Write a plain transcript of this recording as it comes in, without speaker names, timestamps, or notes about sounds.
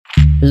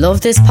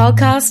Love this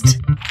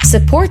podcast?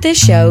 Support this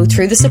show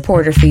through the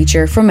supporter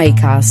feature from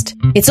Acast.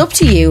 It's up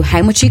to you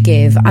how much you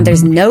give, and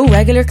there's no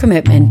regular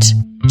commitment.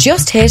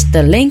 Just hit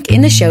the link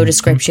in the show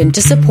description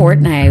to support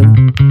now.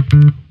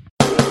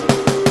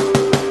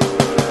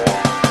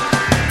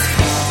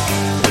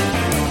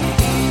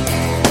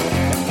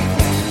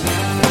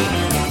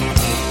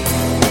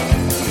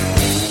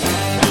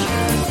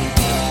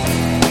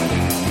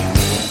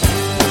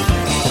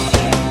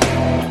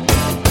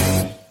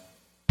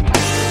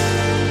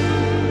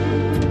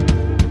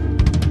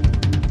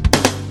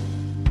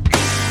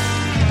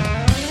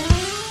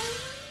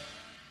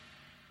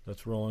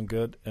 That's rolling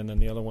good, and then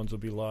the other ones will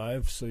be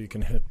live, so you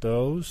can hit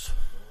those.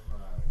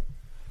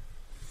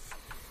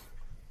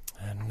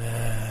 And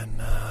then,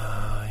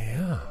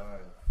 yeah.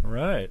 All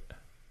right.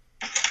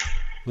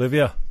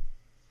 Olivia.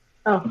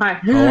 Oh, hi.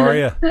 How are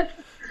you?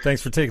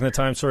 Thanks for taking the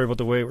time. Sorry about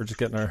the wait. We're just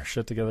getting our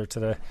shit together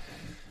today.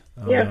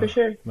 Yeah, for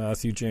sure.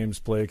 Matthew James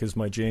Blake is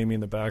my Jamie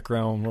in the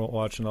background. We're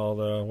watching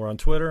we're on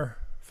Twitter,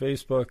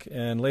 Facebook,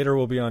 and later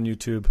we'll be on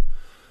YouTube.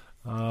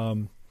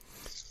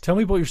 Tell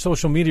me about your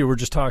social media. We're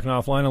just talking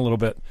offline a little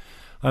bit.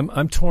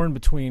 I'm torn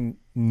between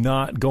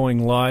not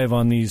going live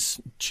on these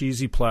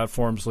cheesy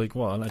platforms, like,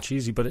 well, not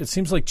cheesy, but it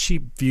seems like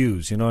cheap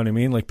views. You know what I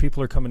mean? Like,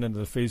 people are coming into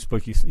the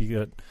Facebook. You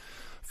get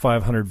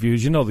 500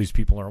 views. You know these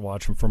people aren't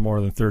watching for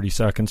more than 30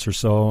 seconds or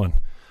so. And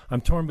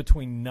I'm torn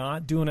between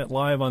not doing it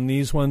live on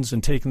these ones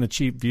and taking the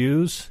cheap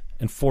views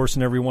and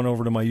forcing everyone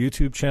over to my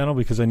YouTube channel,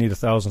 because I need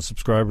 1,000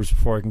 subscribers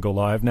before I can go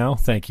live now.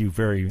 Thank you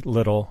very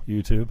little,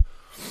 YouTube.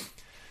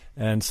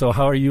 And so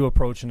how are you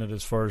approaching it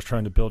as far as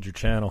trying to build your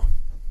channel?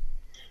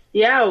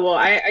 Yeah, well,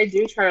 I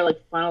do try to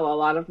funnel a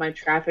lot of my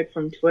traffic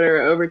from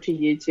Twitter over to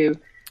YouTube,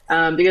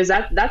 because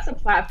that's a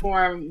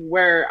platform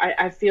where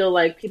I feel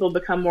like people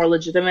become more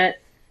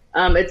legitimate.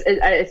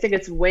 I think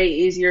it's way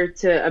easier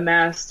to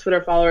amass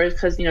Twitter followers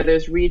because,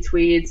 there's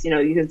retweets,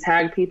 you can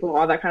tag people,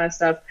 all that kind of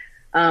stuff.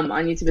 On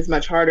YouTube, it's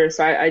much harder.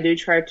 So I do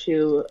try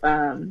to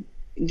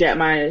get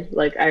my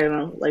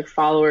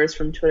followers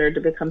from Twitter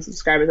to become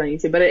subscribers on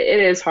YouTube, but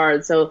it is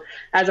hard. So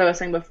as I was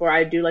saying before,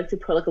 I do like to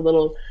put a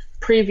little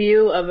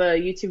preview of a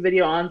YouTube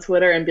video on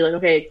Twitter and be like,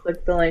 okay,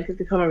 click the link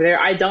to come over there.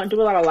 I don't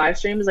do a lot of live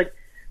streams.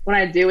 When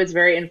I do, it's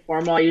very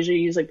informal. I usually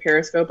use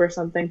Periscope or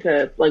something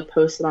to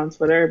post it on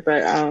Twitter,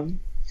 but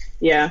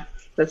yeah,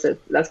 that's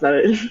it. That's about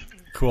it.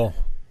 Cool.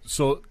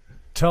 So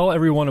tell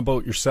everyone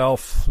about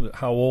yourself.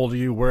 How old are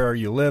you? Where are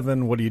you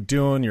living? What are you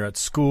doing? You're at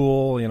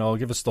school.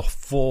 Give us the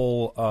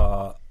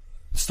full.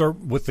 Start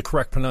with the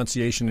correct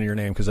pronunciation of your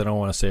name, because I don't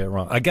want to say it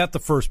wrong. I got the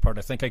first part.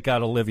 I think I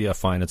got Olivia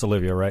fine. It's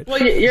Olivia, right?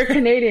 Well, you're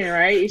Canadian,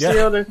 right? You should be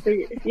able to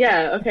figure.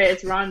 Yeah. Okay.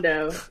 It's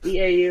Rondo.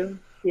 EAU.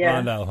 Yeah.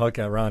 Rondo.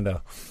 Okay.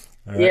 Rondo.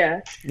 All right. Yeah.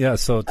 Yeah.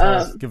 So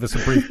give us a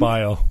brief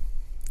bio.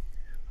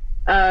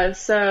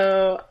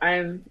 So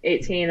I'm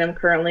 18. I'm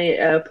currently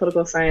a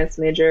political science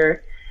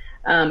major.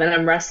 And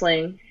I'm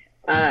wrestling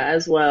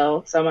as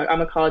well. So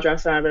I'm a college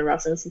wrestler. I've been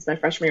wrestling since my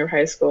freshman year of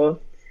high school.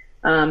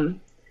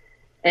 And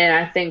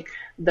I think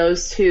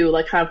those two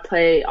kind of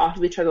play off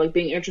of each other,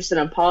 being interested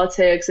in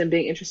politics and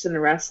being interested in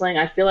wrestling.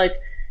 I feel like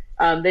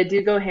they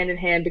do go hand in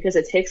hand, because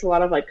it takes a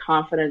lot of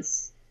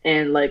confidence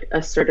and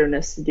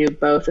assertiveness to do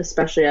both,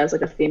 especially as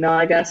a female,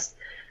 I guess.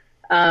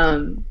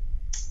 And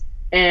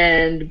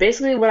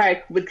basically what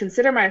I would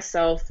consider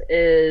myself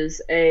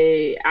is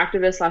a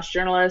activist /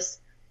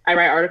 journalist. I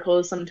write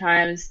articles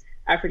sometimes.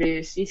 I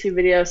produce YouTube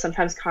videos,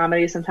 sometimes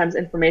comedy, sometimes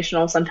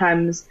informational,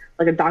 sometimes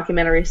a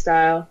documentary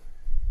style.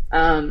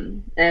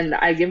 And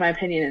I give my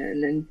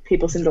opinion, and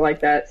people seem to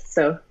like that.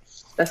 So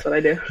that's what I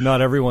do.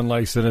 Not everyone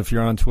likes it. If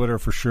you're on Twitter,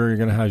 for sure, you're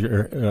going to have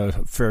your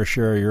fair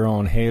share of your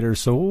own haters.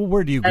 So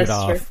where do you get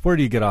off? True. Where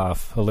do you get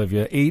off,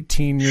 Olivia?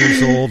 18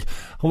 years old.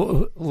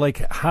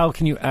 How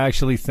can you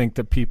actually think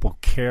that people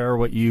care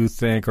what you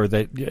think, or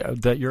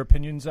that your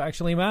opinions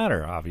actually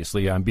matter?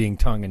 Obviously, I'm being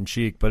tongue in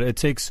cheek, but it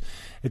takes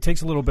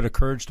a little bit of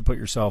courage to put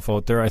yourself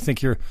out there. I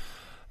think you're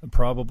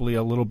probably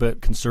a little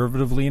bit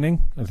conservative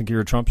leaning. I think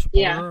you're a Trump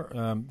supporter.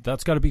 Yeah.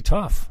 That's got to be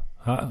tough.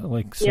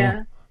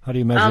 Yeah. How do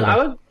you measure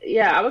that?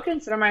 I would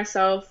consider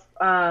myself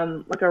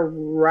a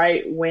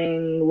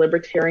right-wing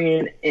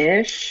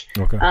libertarian-ish.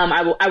 Okay.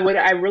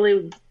 I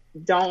really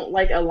don't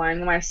like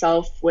aligning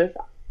myself with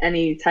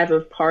any type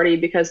of party,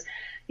 because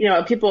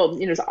people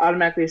just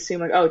automatically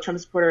assume Trump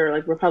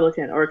supporter,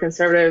 Republican or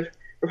conservative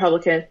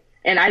Republican,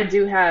 and I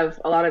do have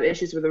a lot of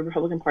issues with the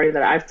Republican Party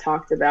that I've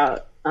talked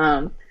about.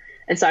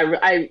 And so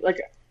I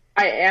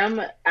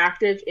am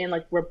active in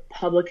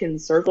Republican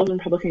circles and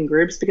Republican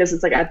groups, because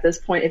it's at this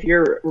point, if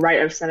you're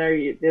right of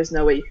center, there's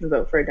no way you can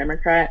vote for a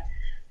Democrat.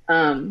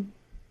 And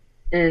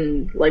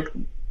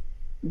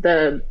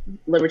the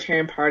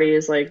Libertarian Party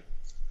is a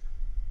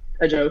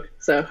joke.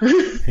 So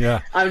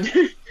yeah, I'm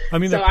just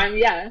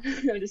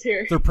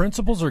here. Their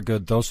principles are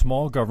good, though.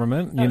 Small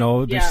government,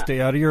 they stay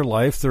out of your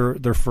life.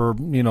 They're for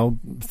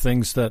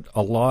things that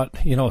a lot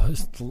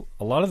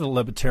of the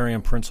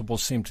libertarian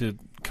principles seem to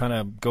kind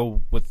of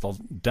go with the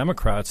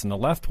Democrats and the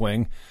left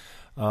wing.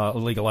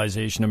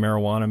 Legalization of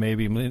marijuana,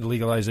 maybe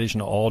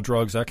legalization of all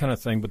drugs, that kind of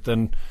thing. But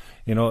then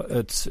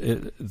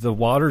the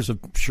waters have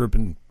sure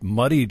been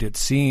muddied, it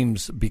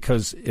seems,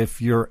 because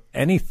if you're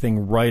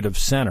anything right of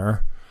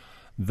center,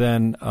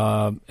 then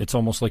it's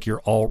almost like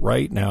you're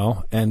alt-right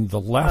now, and the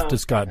left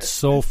has got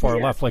so far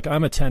left. Like,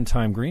 I'm a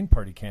 10-time Green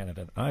Party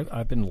candidate.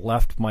 I've been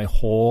left my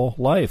whole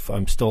life.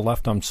 I'm still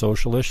left on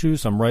social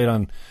issues. I'm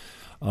right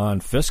on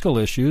fiscal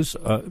issues.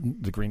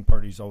 The Green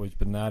Party's always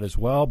been that as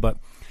well, but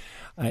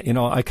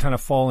I kind of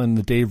fall in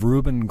the Dave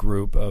Rubin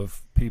group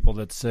of people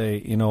that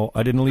say,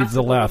 I didn't leave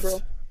the left.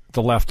 Liberal.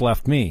 The left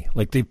left me.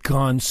 Like, they've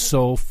gone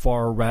so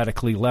far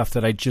radically left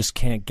that I just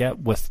can't get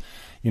with,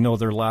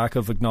 their lack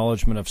of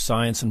acknowledgement of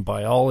science and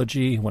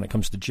biology when it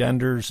comes to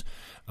genders,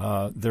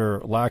 their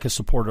lack of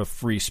support of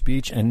free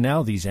speech, and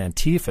now these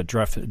Antifa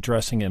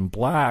dressing in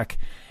black,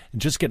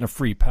 just getting a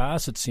free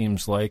pass, it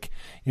seems like,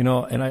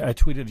 and I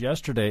tweeted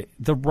yesterday,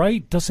 the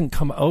right doesn't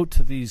come out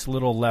to these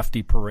little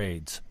lefty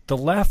parades. The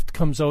left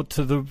comes out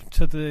to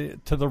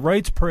the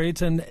right's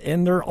parades,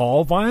 and they're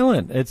all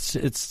violent.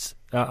 It's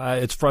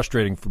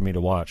frustrating for me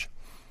to watch.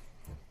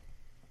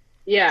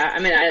 Yeah, I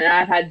mean,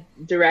 I've had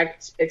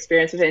direct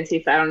experience with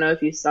Antifa. I don't know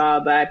if you saw,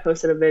 but I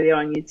posted a video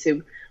on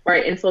YouTube where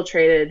I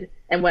infiltrated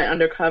and went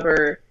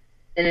undercover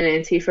in an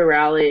Antifa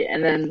rally,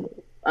 and then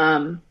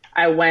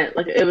I went,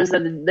 like, there was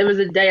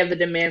a day of the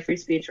Demand Free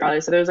Speech rally,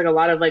 so there was like a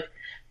lot of like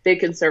big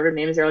conservative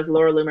names there, like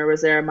Laura Loomer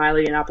was there,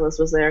 Milo Yiannopoulos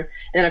was there,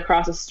 and then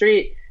across the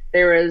street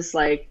there was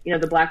like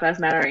the Black Lives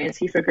Matter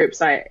Antifa group,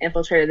 so I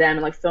infiltrated them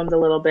and like filmed a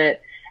little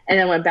bit, and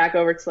then went back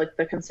over to like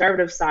the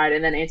conservative side,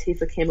 and then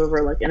Antifa came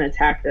over like and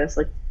attacked us.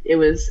 Like, it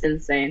was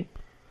insane.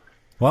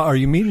 Well, are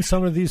you meeting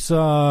some of these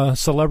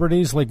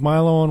celebrities like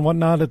Milo and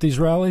whatnot at these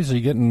rallies? Are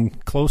you getting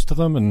close to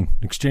them and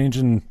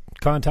exchanging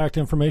contact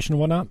information and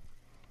whatnot?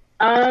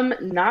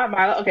 Not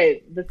Milo.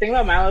 Okay, the thing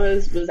about Milo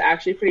was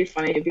actually pretty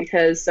funny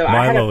because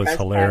Milo is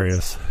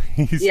hilarious.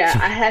 He's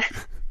a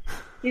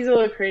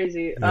little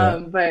crazy. Yeah.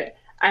 But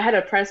I had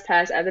a press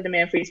pass at the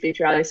Demand Free Speech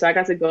rally, so I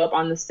got to go up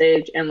on the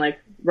stage and like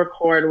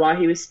record while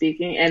he was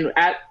speaking. And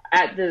at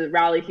the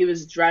rally, he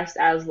was dressed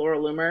as Laura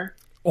Loomer.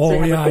 Oh,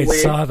 so yeah, I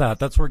saw that.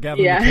 That's where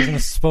Gavin McKenna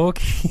spoke.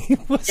 He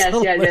was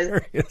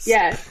hilarious.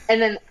 Yeah,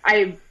 and then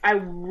I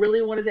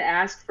really wanted to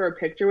ask for a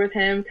picture with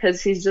him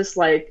because he's just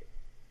like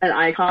an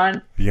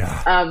icon.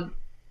 Yeah.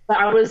 But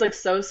I was like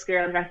so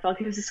scared. Like, I felt like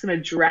he was just gonna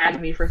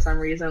drag me for some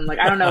reason. Like,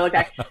 I don't know.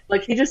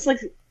 Like he just like.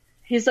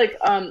 He's like,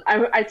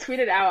 I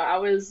tweeted out, I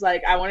was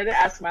like, I wanted to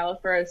ask Milo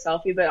for a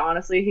selfie, but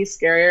honestly, he's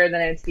scarier than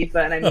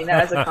Antifa, and I mean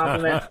that as a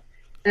compliment.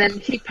 And then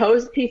he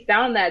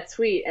found that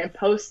tweet and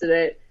posted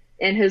it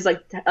in his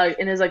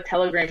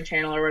Telegram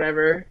channel or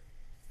whatever,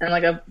 and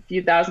like a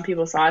few thousand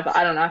people saw it. But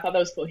I don't know, I thought that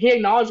was cool. He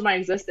acknowledged my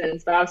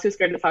existence, but I was too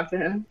scared to talk to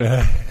him.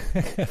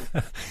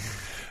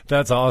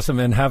 That's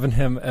awesome, and having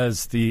him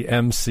as the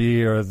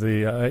MC or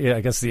I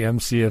guess the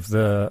MC of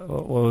the,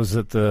 what was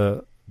it,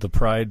 the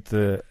Pride,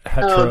 the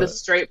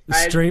straight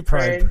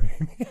Pride.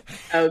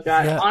 Oh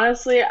god, yeah.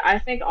 Honestly, I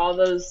think all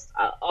those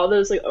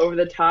like over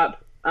the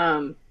top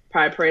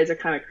Pride parades are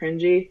kind of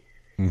cringy.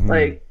 Mm-hmm.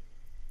 Like,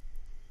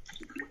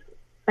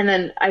 and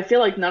then I feel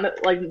like none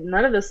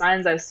of the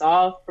signs I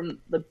saw from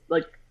the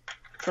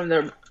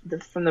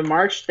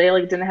march, they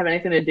like didn't have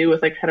anything to do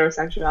with like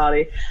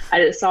heterosexuality.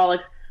 I just saw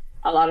like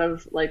a lot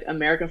of like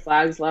American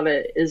flags, a lot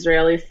of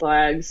Israeli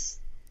flags.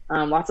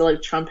 Lots of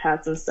like Trump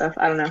hats and stuff.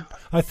 I don't know.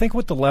 I think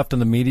what the left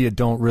and the media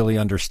don't really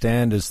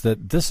understand is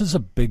that this is a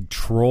big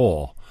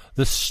troll.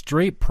 The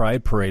straight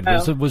Pride parade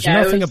was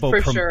nothing about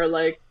for sure.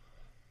 Like,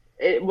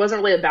 it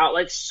wasn't really about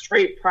like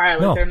straight pride.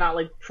 Like, no. They're not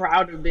like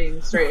proud of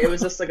being straight. It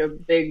was just like a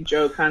big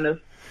joke, kind of.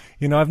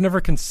 I've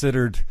never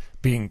considered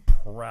being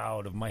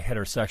proud of my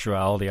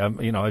heterosexuality.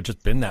 I've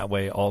just been that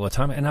way all the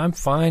time, and I'm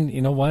fine.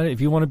 You know what?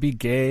 If you want to be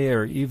gay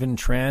or even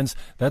trans,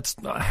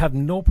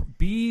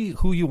 be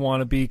who you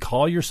want to be.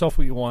 Call yourself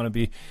what you want to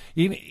be.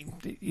 Even,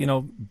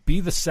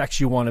 be the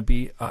sex you want to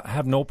be. I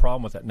have no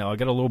problem with that. Now, I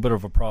got a little bit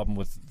of a problem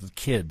with the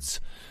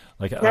kids.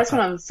 Like, that's what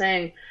I'm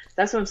saying.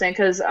 That's what I'm saying.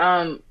 Because,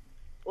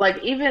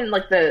 like, even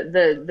like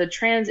the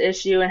trans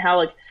issue and how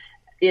like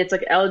it's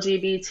like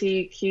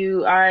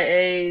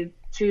LGBTQIA.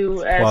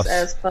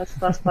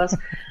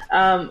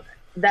 2SS+++.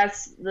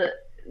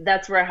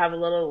 That's where I have a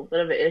little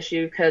bit of an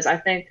issue because I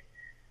think,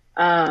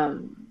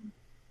 love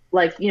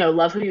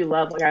who you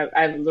love. Like,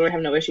 I literally have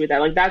no issue with that.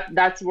 Like,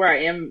 that's where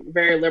I am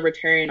very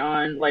libertarian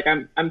on. Like,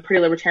 I'm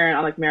pretty libertarian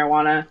on like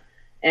marijuana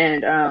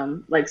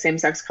and like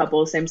same-sex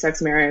couples,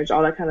 same-sex marriage,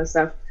 all that kind of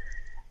stuff.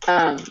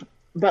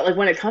 But like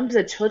when it comes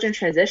to children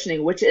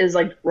transitioning, which is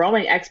like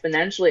growing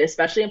exponentially,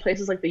 especially in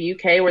places like the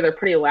UK where they're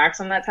pretty lax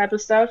on that type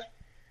of stuff.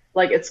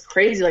 Like, it's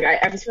crazy. Like,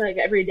 I just feel like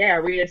every day I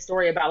read a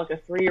story about like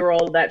a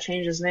 3-year-old that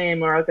changed his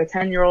name or like a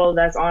 10-year-old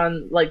that's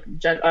on like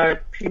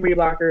puberty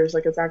blockers.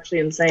 Like, it's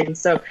actually insane.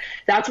 So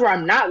that's where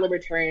I'm not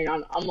libertarian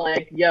on. I'm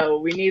like, yo,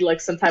 we need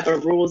like some type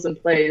of rules in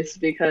place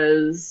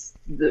because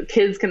the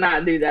kids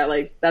cannot do that.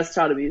 Like, that's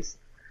child abuse.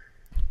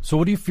 So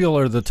what do you feel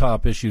are the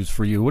top issues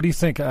for you? What do you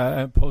think?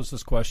 I pose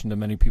this question to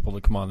many people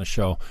that come on the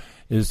show.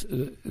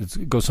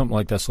 It goes something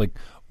like this. Like,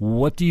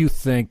 what do you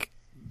think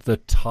the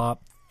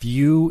top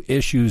few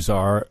issues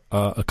are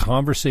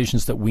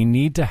conversations that we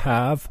need to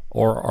have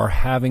or are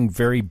having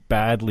very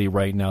badly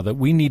right now that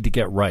we need to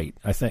get right.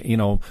 I think,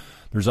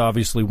 there's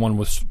obviously one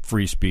with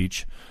free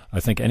speech. I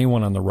think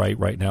anyone on the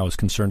right now is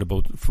concerned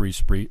about free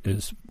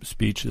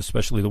speech,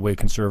 especially the way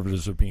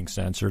conservatives are being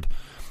censored.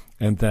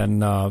 And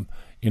then,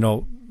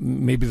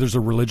 maybe there's a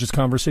religious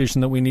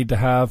conversation that we need to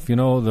have,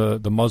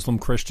 the Muslim,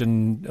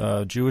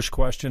 Christian, Jewish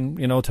question,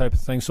 type of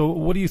thing. So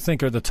what do you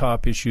think are the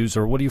top issues,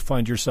 or what do you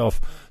find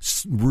yourself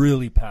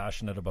really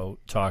passionate about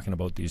talking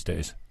about these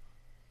days?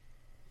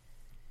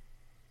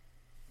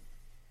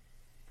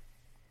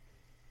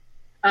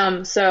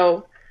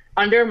 So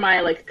under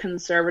my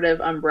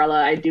conservative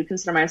umbrella, I do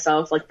consider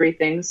myself three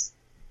things.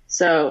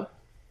 So,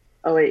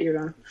 oh wait, you're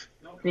gone.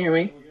 Can you hear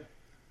me?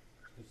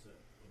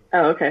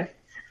 Oh, okay.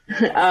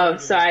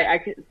 So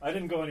I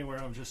didn't go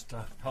anywhere. I'm just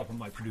helping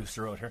my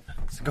producer out here.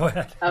 So go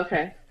ahead.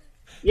 Okay.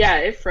 Yeah,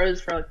 it froze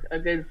for a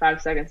good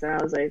 5 seconds, and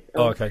I was like,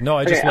 oh okay. No,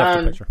 I just left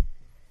the picture.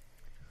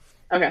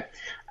 Okay.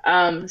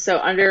 So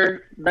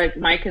under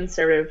my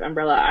conservative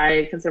umbrella,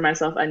 I consider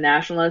myself a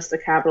nationalist, a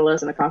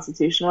capitalist, and a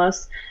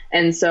constitutionalist.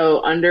 And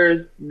so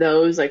under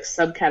those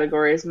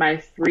subcategories,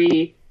 my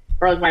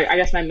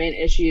main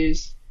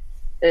issues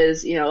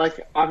is,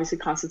 obviously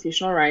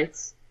constitutional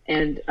rights,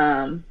 and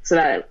so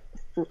that,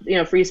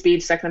 free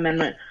speech, Second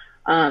Amendment,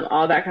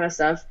 all that kind of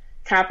stuff.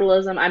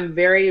 Capitalism, I'm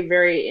very,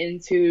 very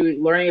into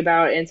learning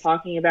about and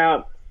talking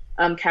about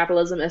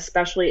capitalism,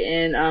 especially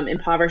in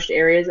impoverished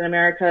areas in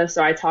America.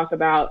 So I talk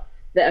about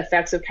the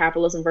effects of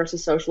capitalism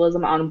versus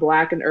socialism on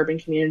Black and urban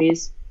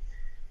communities.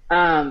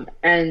 And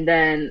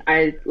then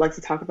I like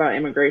to talk about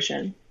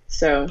immigration.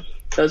 So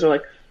those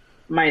are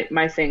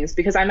my things,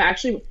 because I'm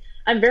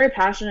very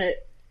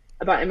passionate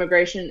about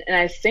immigration, and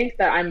I think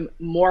that I'm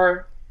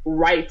more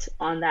right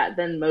on that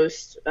than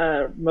most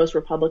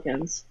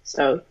Republicans.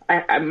 So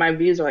my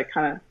views are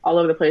kind of all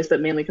over the place,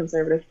 but mainly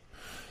conservative.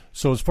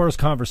 So as far as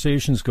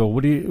conversations go,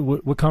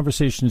 what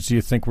conversations do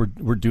you think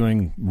we're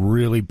doing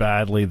really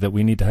badly that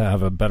we need to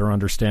have a better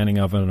understanding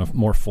of and a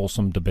more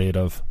fulsome debate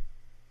of?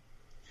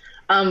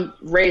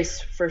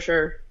 Race, for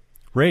sure.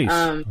 Race?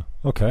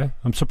 Okay.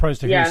 I'm surprised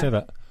to hear you say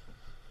that.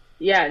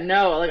 Yeah,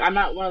 no, I'm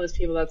not one of those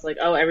people that's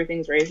oh,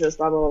 everything's racist,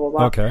 blah, blah, blah,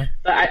 blah. Okay.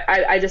 But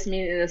I just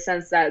mean in the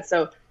sense that,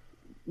 so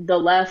the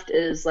left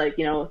is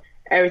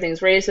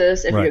everything's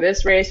racist. If you're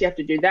this race, you have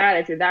to do that.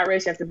 If you're that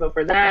race, you have to vote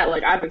for that.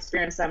 I've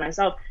experienced that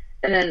myself.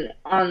 And then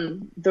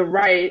on the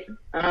right,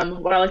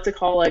 what I like to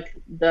call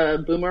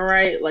the boomer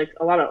right,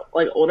 a lot of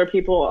older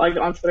people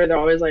on Twitter, they're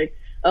always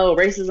oh,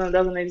 racism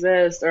doesn't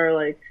exist,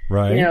 or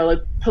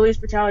police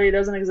brutality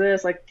doesn't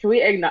exist.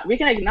 We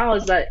can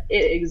acknowledge that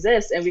it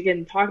exists, and we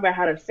can talk about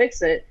how to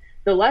fix it.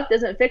 The left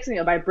isn't fixing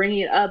it by bringing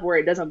it up where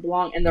it doesn't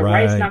belong, and the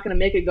right's not going to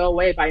make it go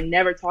away by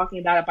never talking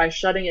about it, by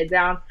shutting it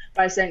down,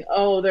 by saying,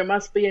 oh, there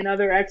must be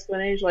another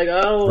explanation.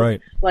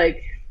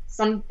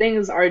 Some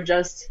things are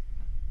just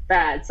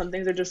bad. Some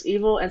things are just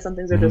evil, and some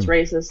things are just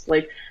racist.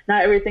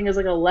 Not everything is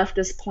a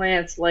leftist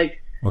plant.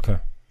 Okay.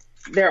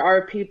 There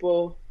are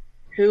people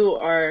who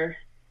are,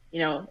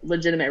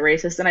 legitimate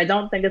racists, and I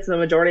don't think it's the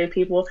majority of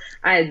people.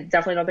 I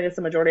definitely don't think it's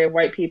the majority of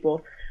white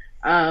people.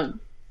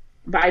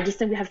 But I just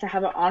think we have to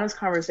have an honest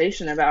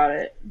conversation about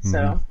it.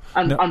 So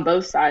on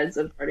both sides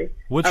of the party,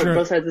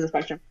 both sides of the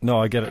spectrum.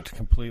 No, I get it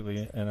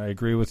completely, and I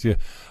agree with you.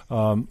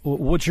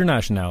 What's your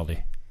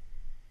nationality?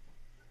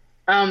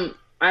 I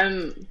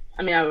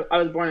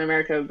was born in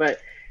America, but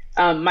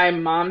my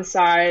mom's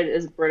side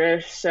is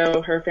British,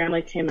 so her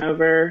family came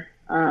over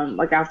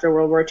after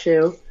World War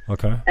II.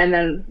 Okay. And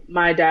then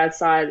my dad's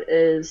side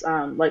is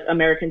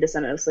American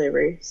descendant of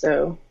slavery,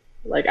 so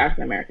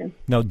African American.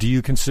 Now, do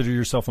you consider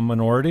yourself a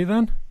minority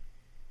then?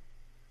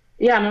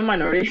 Yeah, I'm a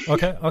minority.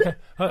 Okay.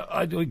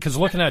 Because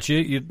looking at you,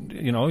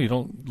 you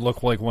don't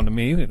look like one to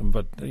me,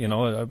 but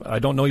I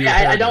don't know your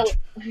heritage.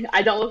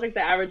 I don't look like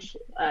the average.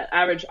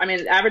 I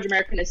mean, the average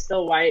American is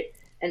still white,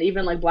 and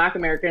even Black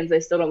Americans, they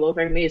still don't look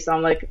like me. So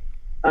I'm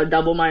a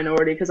double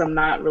minority because I'm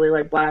not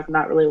really Black,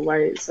 not really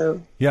white.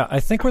 So yeah, I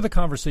think where the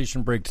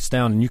conversation breaks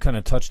down, and you kind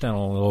of touched on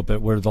a little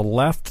bit, where the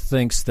left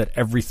thinks that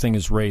everything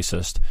is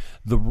racist.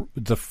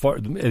 The far,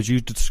 as you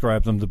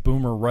described them, the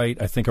boomer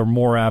right, I think, are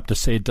more apt to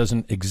say it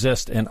doesn't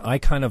exist, and I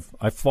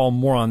fall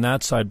more on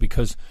that side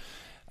because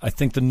I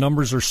think the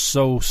numbers are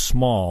so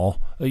small.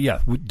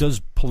 Does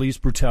police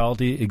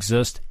brutality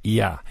exist?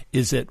 Yeah.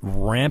 Is it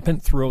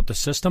rampant throughout the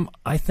system?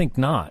 I think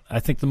not.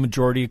 I think the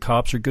majority of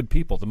cops are good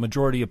people. The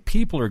majority of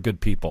people are good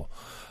people.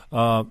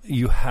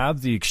 You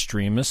have the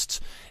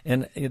extremists,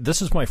 and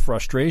this is my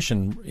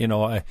frustration.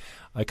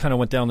 I kind of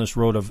went down this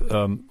road of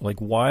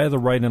why are the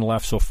right and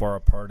left so far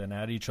apart and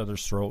at each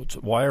other's throats?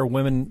 Why are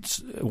men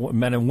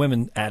and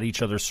women at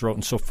each other's throat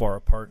and so far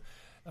apart?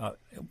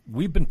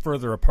 We've been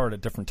further apart at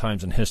different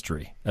times in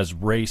history as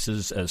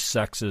races, as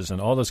sexes,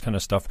 and all this kind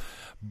of stuff.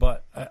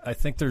 But I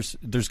think there's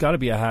got to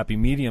be a happy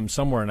medium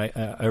somewhere. And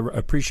I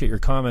appreciate your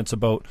comments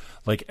about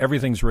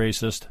everything's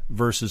racist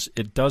versus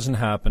it doesn't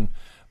happen.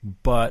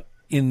 But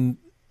in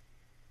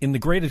in the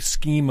greatest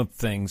scheme of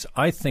things,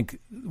 I think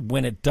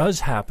when it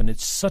does happen,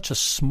 it's such a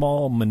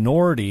small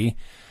minority,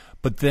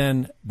 but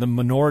then the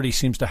minority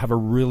seems to have a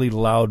really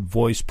loud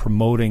voice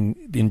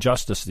promoting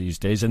injustice these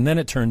days, and then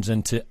it turns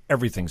into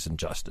everything's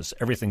injustice,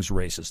 everything's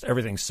racist,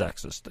 everything's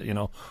sexist, you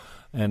know,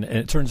 and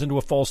it turns into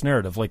a false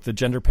narrative, like the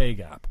gender pay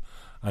gap.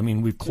 I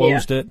mean, we've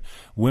closed it.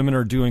 Women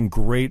are doing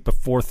great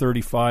before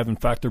 35. In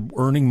fact, they're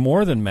earning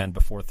more than men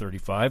before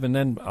 35. And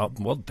then,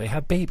 they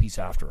have babies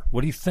after.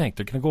 What do you think?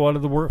 They're going to go out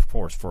of the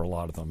workforce for a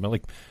lot of them.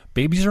 Like,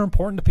 babies are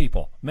important to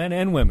people, men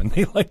and women.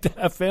 They like to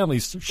have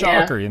families.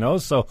 Shocker, you know?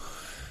 So,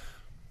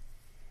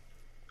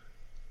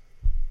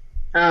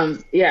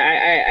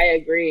 I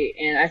agree.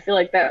 And I feel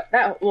like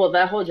that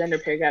whole gender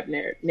pay gap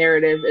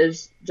narrative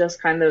is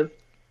just kind of,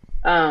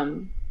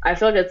 I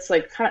feel like it's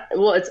like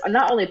it's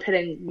not only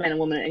pitting men and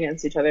women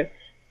against each other,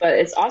 but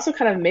it's also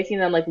kind of making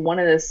them like one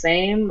and the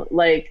same.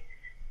 Like,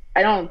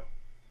 I don't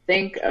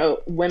think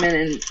women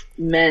and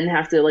men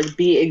have to like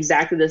be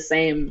exactly the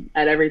same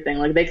at everything.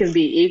 Like, they can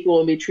be equal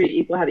and be treated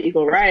equal, have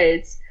equal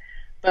rights,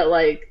 but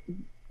like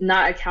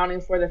not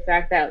accounting for the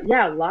fact that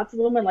lots of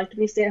women like to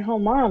be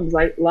stay-at-home moms.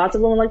 Like, lots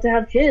of women like to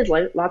have kids.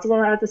 Like, lots of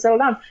women have to settle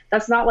down.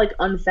 That's not like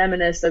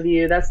unfeminist of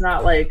you. That's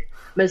not like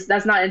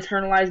that's not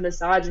internalized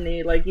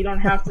misogyny. Like, you don't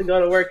have to go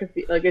to work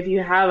if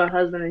you have a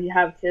husband and you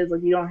have kids.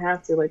 Like, you don't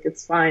have to. Like,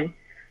 it's fine.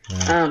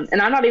 Yeah.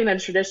 And I'm not even a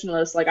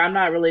traditionalist. Like, I'm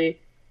not really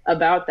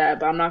about that,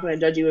 but I'm not going to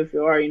judge you if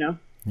you are, you know?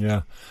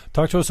 Yeah.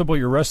 Talk to us about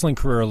your wrestling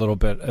career a little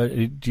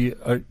bit. Do you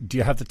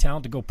have the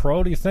talent to go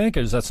pro, do you think?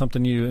 Is that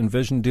something you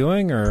envision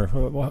doing, or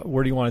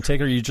where do you want to take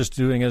it? Or are you just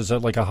doing it as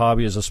like a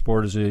hobby, as a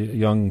sport, as a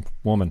young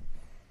woman?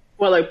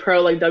 Well, like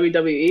pro, like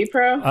WWE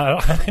pro?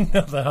 I don't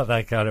know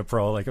that kind of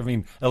pro. Like, I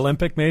mean,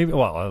 Olympic maybe?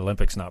 Well,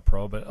 Olympic's not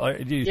pro,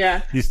 but do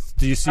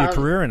you see a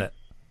career in it?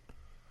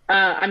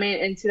 I mean,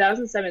 in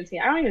 2017,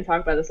 I don't even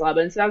talk about this a lot,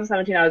 but in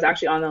 2017, I was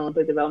actually on the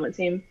Olympic development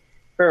team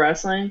for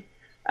wrestling.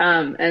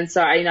 And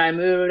so I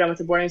moved, I went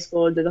to boarding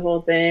school, did the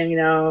whole thing, you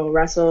know,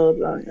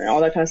 wrestled, all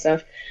that kind of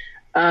stuff.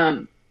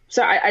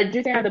 So I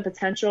do think I have the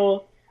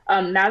potential.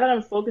 Now that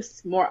I'm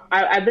focused more,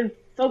 I've been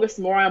focused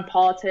more on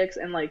politics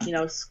and like, you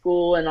know,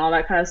 school and all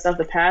that kind of stuff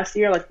the past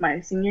year, like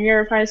my senior year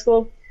of high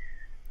school.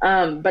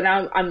 But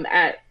now I'm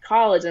at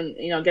college and,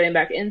 you know, getting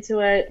back into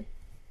it.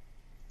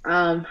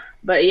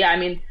 But yeah, I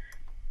mean,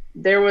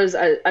 there was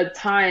a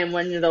time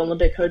when the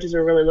Olympic coaches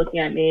were really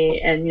looking at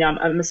me, and, you know,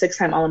 I'm a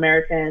 6-time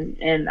All-American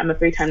and I'm a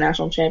 3-time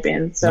national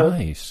champion. So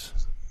nice.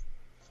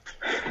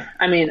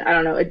 I mean, I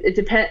don't know. It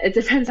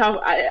depends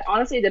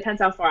honestly, it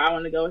depends how far I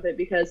want to go with it,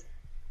 because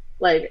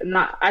like,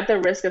 not at the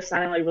risk of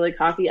sounding like really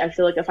cocky, I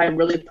feel like if I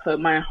really put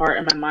my heart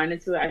and my mind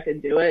into it, I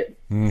could do it.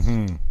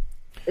 Mm-hmm.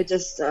 It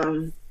just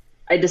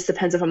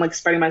depends if I'm like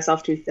spreading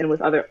myself too thin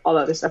with all the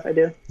other stuff I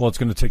do. Well, it's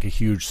going to take a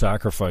huge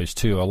sacrifice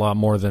too, a lot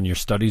more than your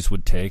studies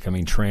would take. I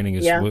mean, training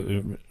is,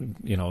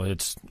 you know,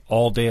 it's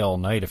all day, all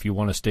night. If you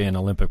want to stay in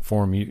Olympic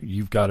form,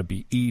 you've got to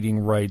be eating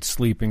right,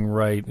 sleeping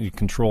right,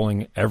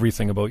 controlling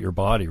everything about your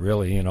body.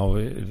 Really, you know,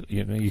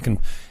 you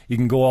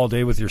can go all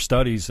day with your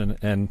studies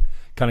and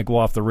kind of go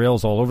off the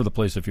rails all over the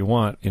place if you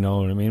want. You know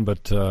what I mean?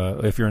 But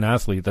if you're an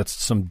athlete, that's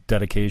some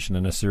dedication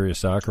and a serious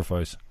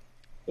sacrifice.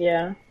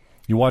 Yeah.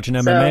 You watching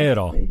MMA at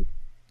all?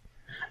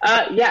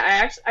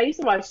 Yeah, I used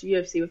to watch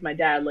UFC with my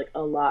dad like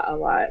a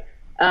lot.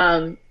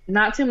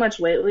 Not too much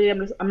lately.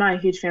 I'm not a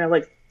huge fan of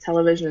like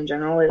television in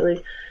general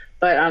lately,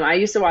 but I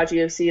used to watch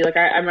UFC. Like,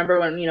 I remember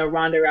when, you know,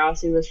 Ronda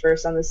Rousey was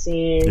first on the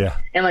scene,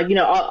 and like, you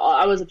know,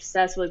 I was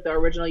obsessed with like, the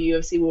original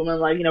UFC women,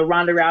 like, you know,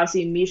 Ronda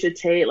Rousey, Miesha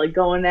Tate, like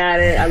going at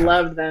it. I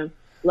loved them.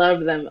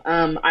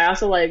 I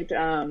also liked.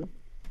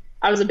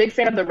 I was a big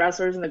fan of the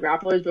wrestlers and the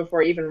grapplers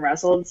before I even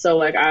wrestled. So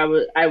like, I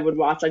would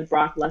watch like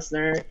Brock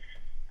Lesnar.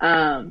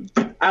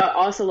 I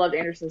also loved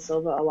Anderson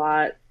Silva a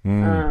lot.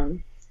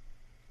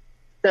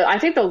 I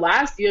think the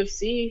last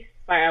UFC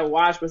fight I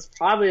watched was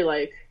probably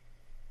like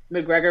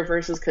McGregor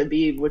versus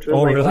Khabib, which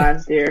was really?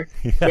 Last year.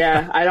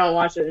 Yeah, I don't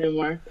watch it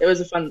anymore. It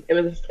was kind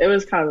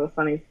of a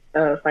funny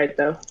fight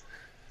though.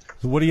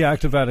 So what are you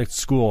active at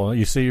school?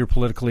 You say you're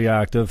politically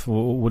active.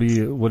 What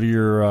are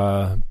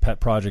your pet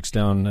projects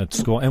down at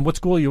school? And what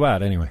school are you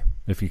at anyway,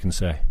 if you can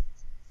say?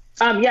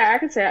 Yeah, I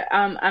could say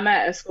I'm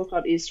at a school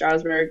called East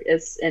Stroudsburg.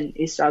 It's in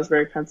East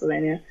Stroudsburg,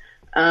 Pennsylvania.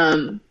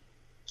 And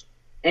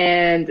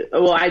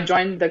well, I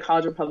joined the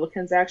College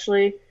Republicans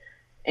actually,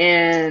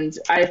 and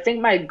I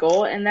think my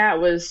goal in that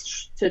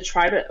was to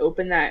try to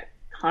open that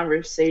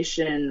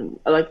conversation,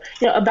 like,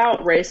 you know,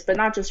 about race, but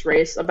not just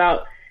race,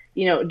 about,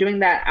 you know, doing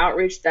that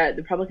outreach that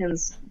the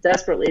Republicans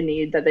desperately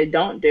need that they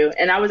don't do.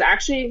 And I was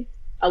actually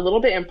a little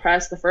bit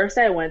impressed the first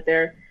day I went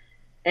there.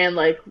 And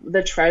like,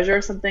 the treasurer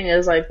or something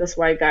is like this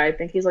white guy, I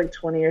think he's like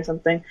 20 or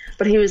something,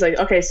 but he was like,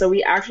 okay, so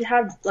we actually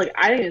have, like,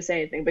 I didn't even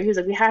say anything, but he was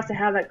like, we have to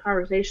have that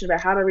conversation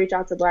about how to reach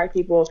out to Black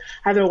people.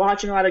 I've been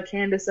watching a lot of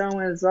Candace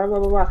Owens, blah, blah,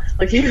 blah, blah.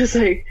 Like, he was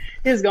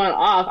going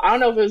off. I don't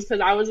know if it was because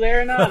I was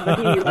there or not,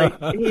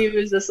 but he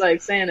was just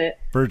like saying it.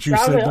 Virtue so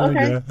I was like,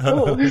 okay,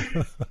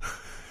 cool.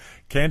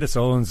 Candace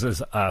Owens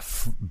is a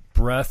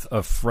breath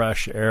of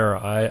fresh air.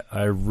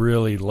 I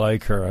really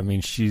like her. I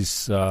mean,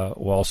 she's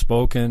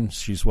well-spoken.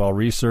 She's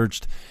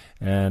well-researched.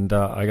 And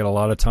I got a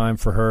lot of time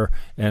for her.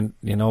 And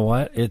you know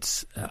what?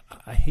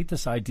 I hate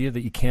this idea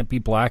that you can't be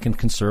black and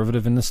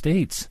conservative in the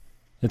States.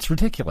 It's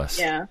ridiculous.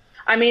 Yeah.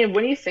 I mean,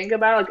 when you think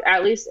about it, like,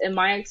 at least in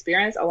my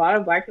experience, a lot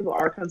of black people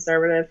are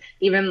conservative,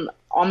 even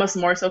almost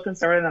more so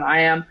conservative than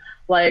I am.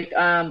 Like,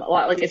 a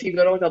lot, like if you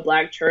go to like a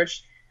black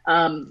church,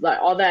 like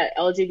all that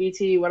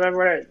LGBT,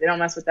 whatever, they don't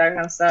mess with that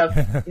kind of stuff.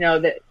 You know,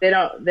 they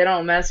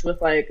don't mess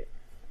with like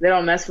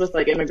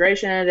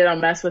immigration. They don't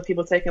mess with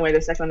people taking away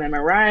their Second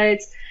Amendment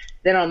rights.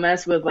 They don't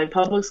mess with like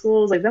public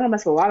schools. Like they don't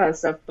mess with a lot of that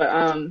stuff. But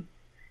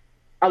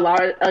a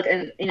lot of like,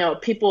 and you know,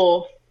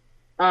 people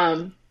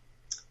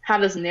have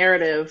this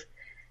narrative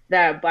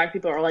that black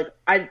people are like,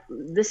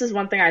 this is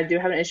one thing I do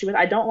have an issue with.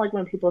 I don't like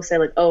when people say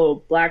like,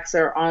 oh, blacks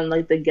are on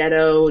like the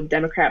ghetto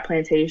Democrat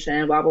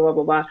plantation, blah, blah, blah,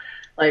 blah, blah.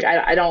 Like,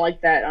 I don't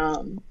like that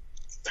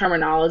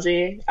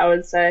terminology, I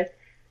would say.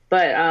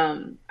 But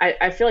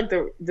I feel like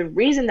the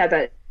reason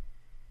that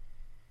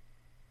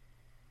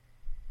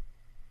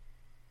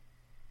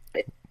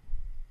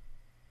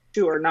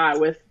or not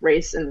with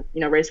race and,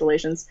 you know, race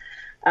relations.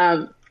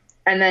 And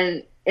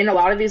then in a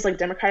lot of these like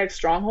Democratic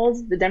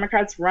strongholds, the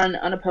Democrats run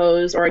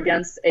unopposed or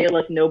against a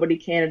like nobody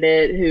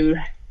candidate who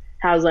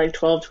has like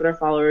 12 Twitter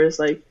followers.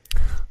 Like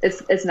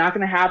it's not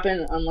going to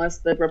happen unless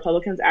the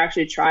Republicans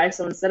actually try.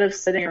 So instead of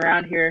sitting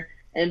around here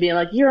and being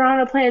like, you're on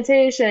a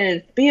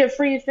plantation, be a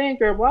free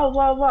thinker, blah,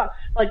 blah, blah,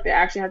 like they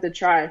actually have to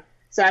try.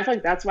 So I feel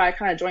like that's why I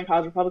kind of joined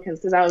College Republicans,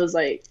 because I was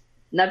like,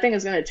 nothing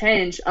is going to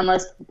change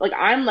unless like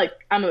I'm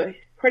a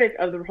critic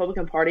of the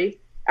Republican Party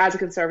as a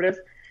conservative.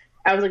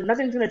 I was like,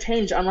 nothing's going to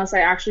change unless I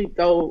actually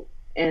go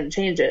and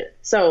change it.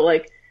 So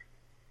like,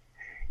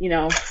 you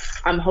know,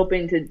 I'm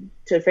hoping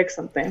to fix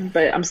something,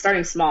 but I'm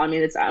starting small. I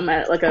mean, I'm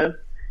at like a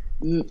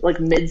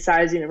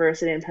mid-sized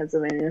university in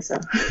Pennsylvania. So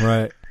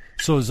right.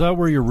 So is that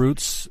where your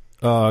roots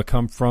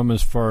come from,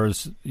 as far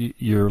as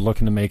you're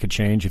looking to make a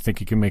change? You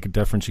think you can make a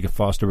difference? You can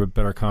foster a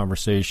better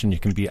conversation. You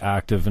can be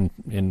active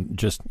in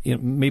just, you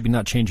know, maybe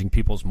not changing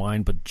people's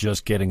mind, but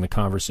just getting the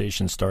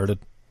conversation started.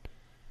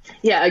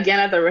 Yeah, again,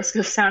 at the risk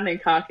of sounding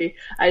cocky,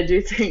 I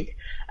do think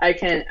I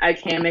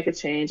can make a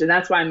change, and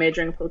that's why I'm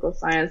majoring in political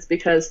science,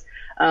 because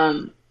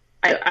I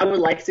would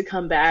like to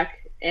come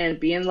back and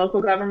be in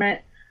local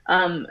government,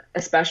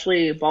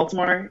 especially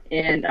Baltimore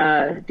and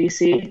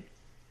DC,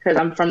 because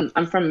I'm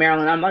from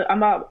Maryland.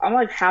 I'm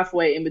like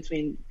halfway in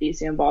between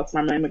DC and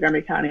Baltimore. I'm in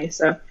Montgomery County,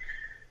 so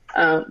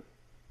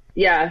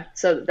yeah.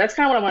 So that's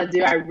kind of what I want to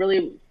do.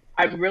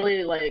 I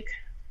really like.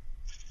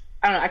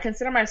 I don't know. I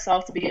consider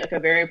myself to be like a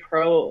very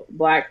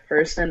pro-black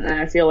person,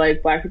 and I feel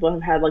like black people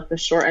have had like the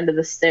short end of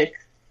the stick,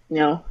 you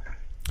know,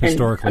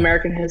 historically. In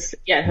American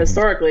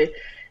historically.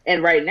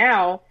 And right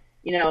now,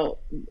 you know,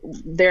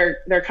 they're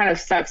kind of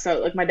stuck.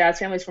 So like my dad's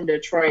family's from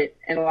Detroit,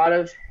 and a lot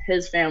of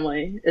his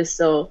family is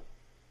still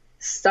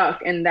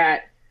stuck in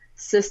that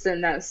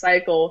system, that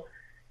cycle.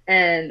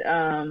 And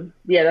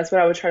yeah, that's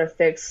what I would try to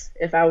fix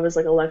if I was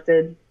like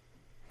elected,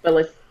 but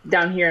like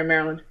down here in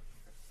Maryland.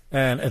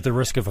 And at the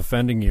risk of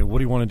offending you, what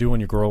do you want to do when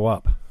you grow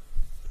up?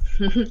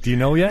 Do you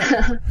know yet?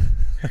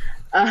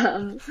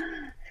 I'm a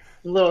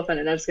little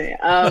offended. I'm just kidding.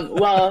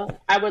 Well,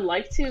 I would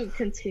like to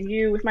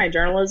continue with my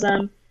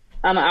journalism.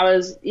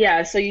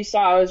 So you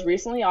saw I was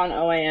recently on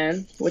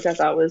OAN, which I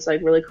thought was like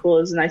really cool.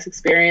 It was a nice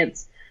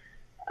experience.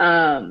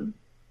 And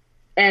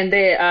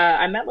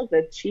I met like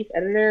the chief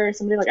editor or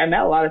somebody. Like I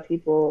met a lot of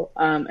people,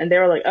 and they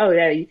were like, "Oh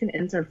yeah, you can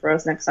intern for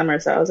us next summer."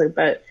 So I was like,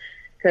 "But."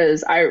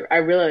 Because I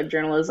really like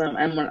journalism,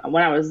 and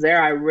when I was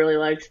there, I really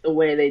liked the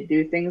way they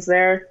do things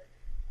there.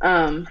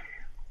 But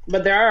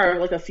there are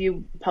like a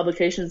few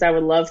publications I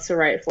would love to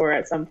write for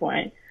at some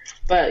point.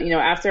 But you know,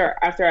 after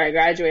I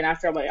graduate, and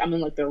after I'm in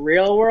like the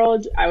real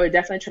world, I would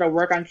definitely try to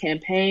work on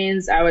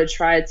campaigns. I would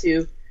try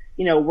to,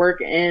 you know,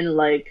 work in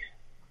like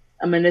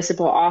a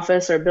municipal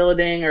office or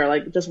building, or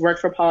like just work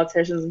for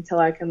politicians until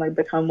I can like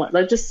become one,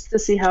 like just to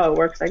see how it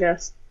works, I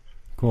guess.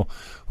 Cool.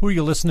 Who are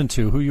you listening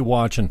to? Who are you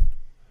watching?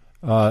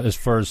 As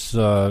far as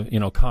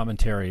you know,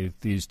 commentary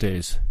these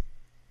days.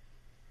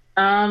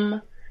 I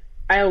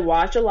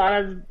watch a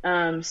lot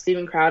of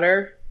Steven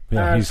Crowder,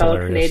 Yeah, he's fellow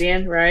hilarious.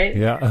 Canadian, right?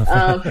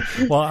 Yeah.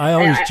 Well, I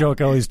always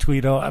joke, I always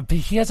tweet,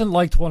 he hasn't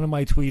liked one of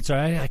my tweets.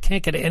 I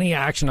can't get any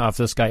action off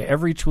this guy.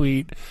 Every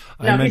tweet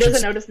No, he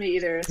doesn't notice me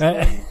either.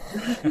 So.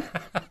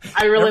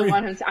 I really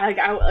want him to.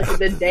 Like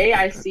the day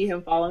I see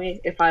him follow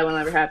me, it probably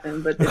won't ever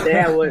happen. But the day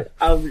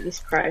I'll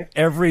just cry.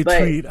 Every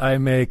tweet I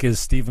make is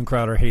Steven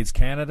Crowder hates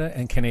Canada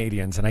and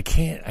Canadians, and I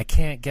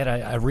can't get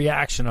a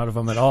reaction out of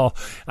him at all.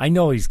 I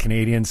know he's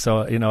Canadian,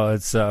 so you know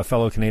it's a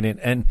fellow Canadian,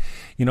 and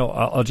you know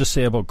I'll just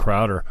say about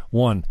Crowder.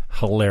 One,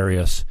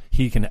 hilarious.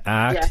 He can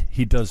act. Yeah,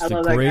 he does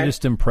the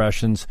greatest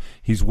impressions.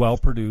 He's well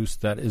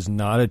produced. That is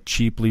not a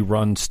cheaply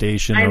run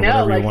station or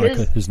whatever you want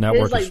to. His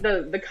network. His,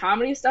 the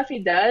comedy stuff he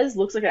does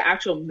looks like an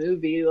actual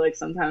movie. Like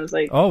sometimes,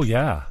 like oh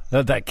yeah,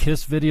 that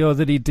Kiss video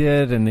that he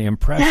did and the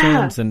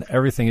impressions and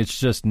everything. It's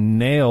just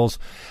nails.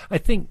 I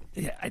think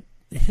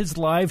his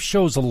live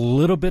show's a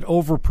little bit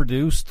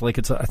overproduced. Like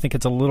I think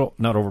it's a little,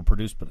 not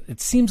overproduced, but it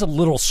seems a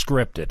little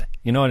scripted.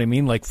 You know what I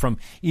mean? Like from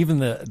even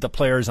the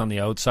players on the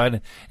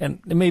outside,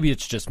 and maybe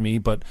it's just me,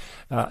 but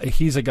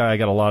he's a guy I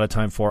got a lot of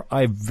time for.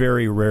 I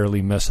very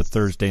rarely miss a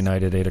Thursday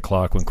night at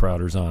 8:00 when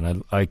Crowder's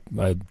on. I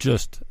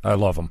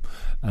love him.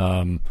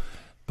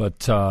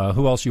 But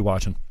who else are you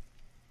watching?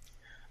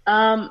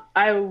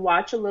 I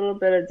watch a little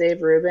bit of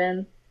Dave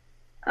Rubin.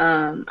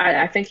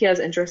 I think he has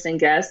interesting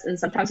guests, and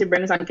sometimes he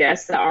brings on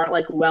guests that aren't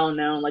like well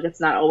known. Like it's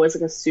not always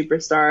like a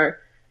superstar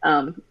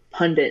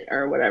pundit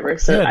or whatever.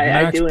 So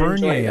I do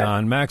enjoy that.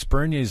 On Max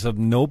Bernier's a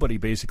nobody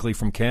basically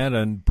from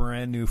Canada and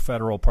brand new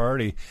federal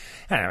party.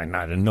 I mean,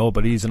 not a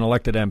nobody. He's an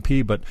elected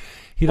MP, but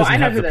he doesn't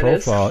have the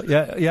profile.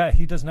 Yeah,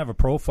 he doesn't have a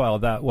profile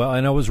that well.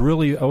 And I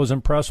was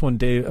impressed when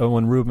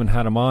Rubin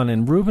had him on.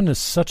 And Rubin is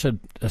such a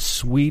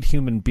sweet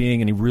human being,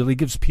 and he really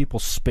gives people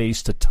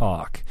space to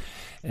talk.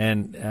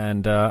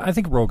 And I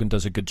think Rogan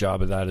does a good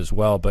job of that as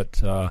well.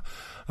 But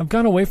I've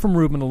gone away from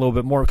Rubin a little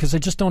bit more because I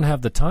just don't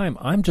have the time.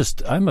 I'm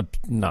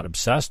not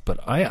obsessed, but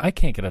I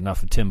can't get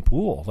enough of Tim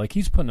Pool. Like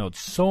he's putting out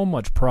so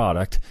much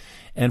product,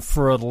 and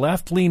for a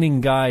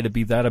left-leaning guy to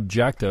be that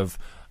objective,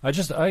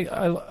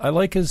 I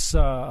like his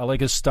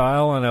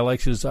style and I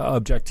like his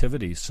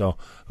objectivity. So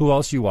who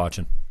else are you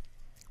watching?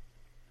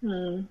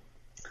 You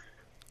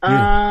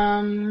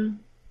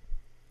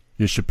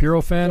a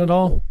Shapiro fan at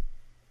all?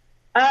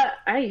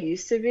 I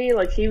used to be.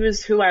 Like he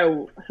was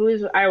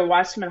I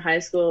watched him in high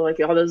school, like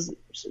all those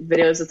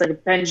videos. It's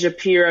like Ben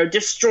Shapiro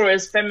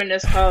destroys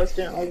feminist post,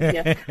 and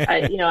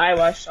I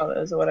watched all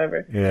those or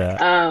whatever.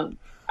 Yeah.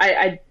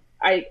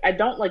 I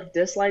don't like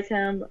dislike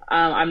him.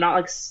 I'm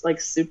not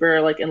like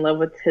super like in love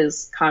with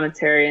his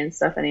commentary and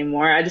stuff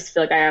anymore. I just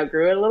feel like I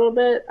outgrew it a little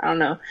bit. I don't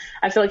know.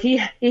 I feel like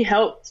he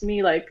helped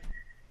me like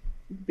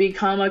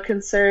become a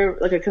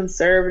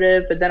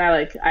conservative, but then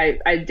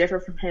I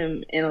differ from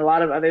him in a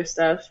lot of other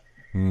stuff.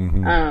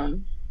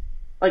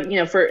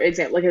 Mm-hmm. For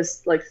example,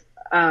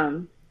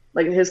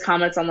 like his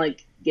comments on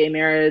like gay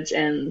marriage,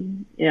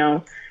 and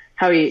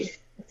how he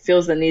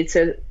feels the need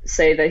to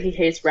say that he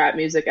hates rap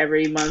music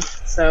every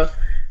month. So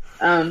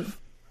I don't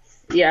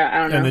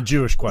know. And the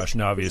Jewish question,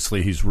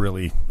 obviously he's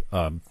really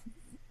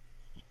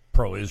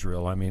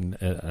pro-Israel. I mean,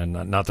 and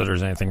not that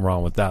there's anything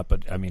wrong with that,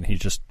 but I mean, he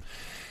just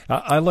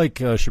I like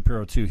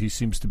Shapiro too. He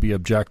seems to be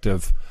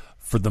objective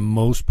for the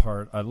most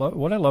part.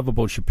 What I love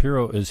about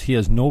Shapiro is he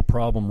has no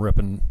problem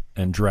ripping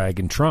and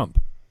dragging Trump,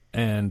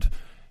 and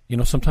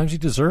sometimes he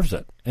deserves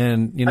it.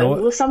 And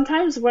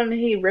sometimes when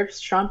he rips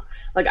Trump,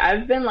 like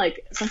I've been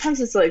like, sometimes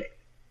it's like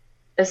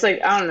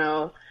I don't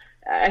know.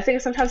 I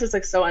think sometimes it's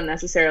like so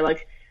unnecessary.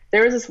 Like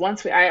there was this one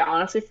tweet, I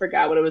honestly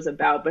forgot what it was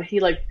about, but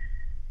he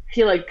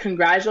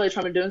congratulated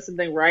Trump on doing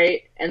something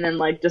right, and then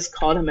like just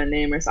called him a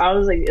name. So I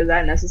was like, is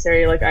that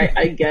necessary? Like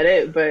I get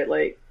it, but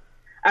like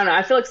I don't know.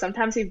 I feel like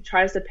sometimes he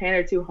tries to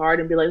pander too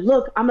hard and be like,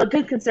 look, I'm a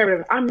good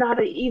conservative. I'm not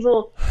an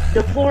evil,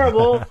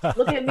 deplorable.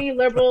 Look at me,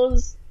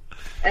 liberals.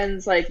 And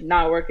it's like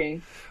not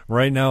working.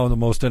 Right now, the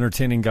most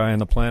entertaining guy on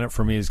the planet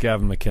for me is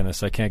Gavin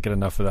McInnes. I can't get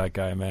enough of that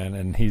guy, man.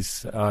 And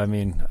he's,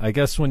 I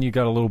guess when you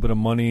got a little bit of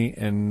money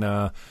and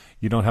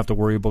you don't have to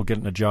worry about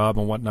getting a job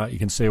and whatnot, you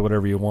can say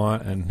whatever you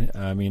want. And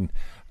I mean,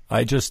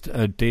 Dave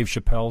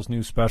Chappelle's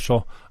new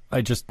special. I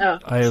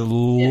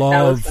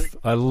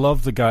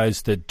love the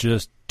guys that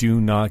just do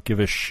not give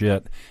a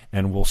shit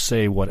and will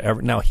say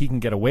whatever. Now he can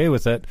get away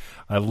with it.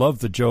 I love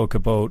the joke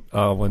about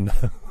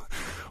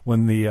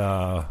when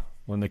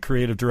the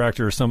creative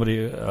director or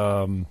somebody,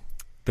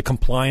 the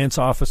compliance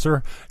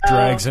officer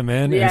drags him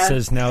in and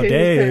says, "Now,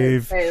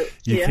 Dave,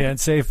 you can't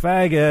say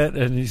faggot,"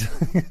 and he's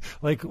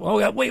like,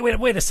 "Oh,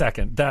 wait a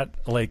second. That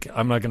like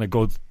I'm not going to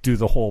go do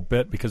the whole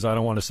bit because I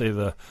don't want to say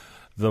the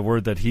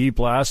word that he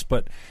blasts,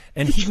 but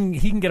and he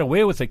can get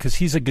away with it because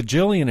he's a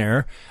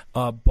gajillionaire,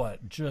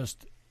 but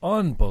just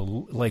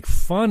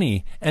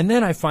funny. And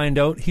then I find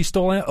out he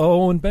stole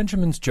Owen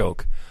Benjamin's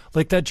joke,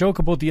 like that joke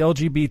about the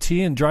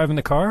LGBT and driving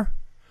the car.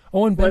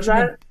 Owen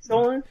Benjamin, was that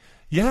stolen?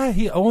 Yeah,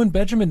 Owen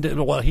Benjamin did.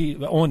 Well,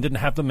 Owen didn't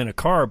have them in a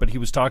car, but he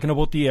was talking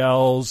about the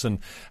L's and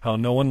how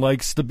no one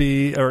likes to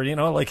be, or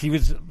like he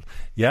was.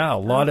 Yeah, a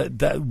lot of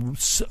that.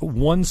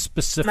 One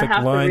specific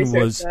line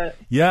was, that.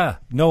 Yeah,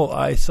 no,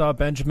 I saw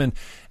Benjamin,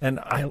 and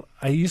I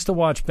used to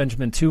watch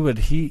Benjamin too, but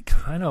he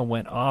kind of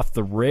went off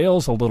the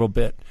rails a little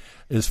bit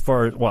as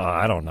far as, well,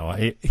 I don't know.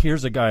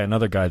 Here's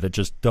another guy that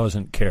just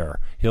doesn't care.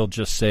 He'll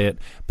just say it.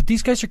 But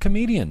these guys are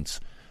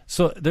comedians.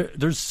 So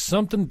there's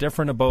something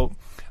different about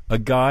a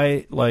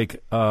guy like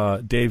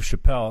Dave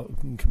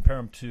Chappelle. Compare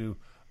him to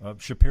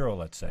Shapiro,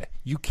 let's say.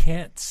 You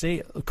can't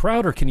say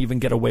Crowder can even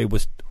get away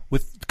with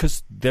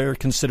because they're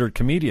considered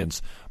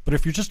comedians. But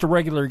if you're just a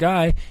regular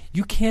guy,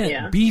 you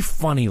can't be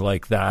funny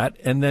like that.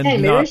 And then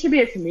maybe I should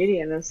be a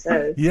comedian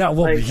instead. Yeah,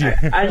 well,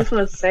 I just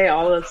want to say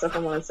all the stuff I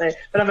want to say.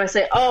 But if I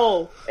say,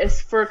 "Oh,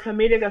 it's for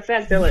comedic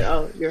effect," they're like,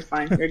 "Oh, you're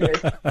fine, you're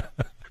good."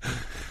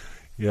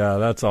 Yeah,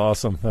 that's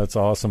awesome. That's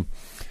awesome.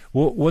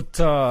 What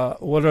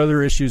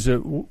other issues?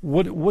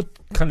 What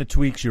kind of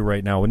tweaks you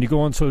right now when you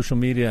go on social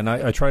media? And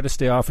I try to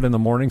stay off it in the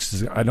mornings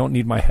because I don't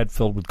need my head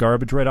filled with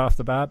garbage right off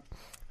the bat.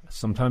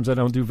 Sometimes I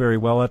don't do very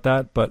well at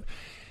that, but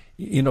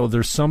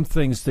there's some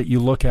things that you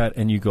look at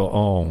and you go,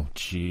 "Oh,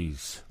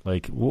 geez!"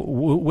 Like,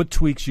 what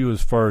tweaks you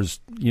as far as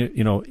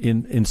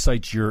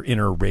incites your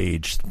inner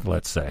rage?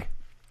 Let's say.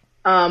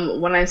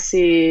 When I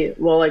see,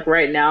 well, like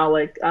right now,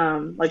 like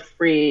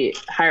free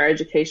higher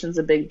education is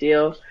a big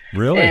deal.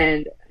 Really?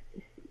 And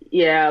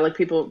yeah, like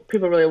people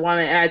really want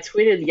it. And I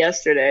tweeted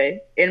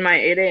yesterday in my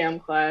 8 a.m.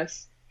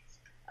 class.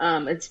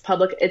 It's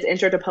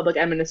intro to public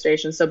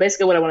administration. So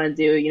basically what I want to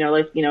do,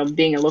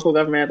 being in local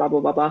government, blah, blah,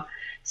 blah, blah.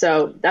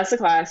 So that's the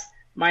class.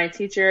 My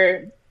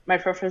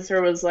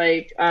professor was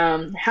like,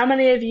 how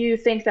many of you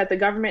think that the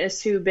government is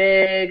too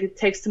big,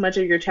 takes too much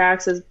of your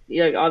taxes,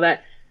 all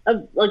that?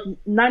 Like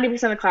 90%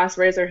 of the class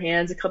raised their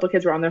hands. A couple of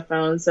kids were on their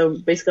phones. So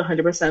basically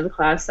 100% of the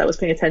class that was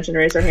paying attention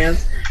raised their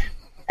hands.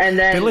 And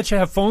then they let you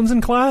have phones in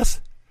class?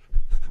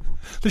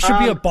 There should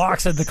be a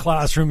box in the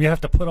classroom. You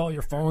have to put all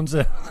your phones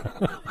in.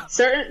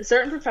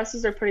 certain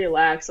professors are pretty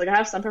lax. Like I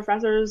have some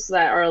professors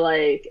that are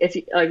like,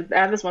 I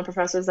have this one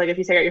professor that's like, if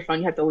you take out your phone,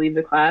 you have to leave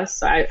the class.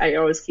 So I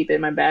always keep it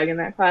in my bag in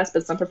that class.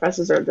 But some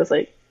professors are just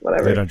like,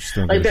 whatever. They don't just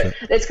don't like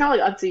it's kind of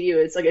like up to you.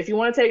 It's like if you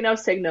want to take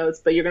notes,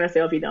 but you're gonna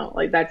fail if you don't.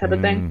 Like that type of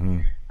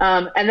thing.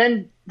 And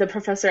then the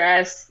professor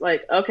asked,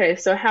 like, okay,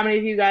 so how many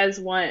of you guys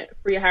want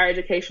free higher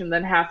education?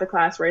 Then half the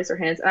class raised their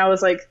hands, and I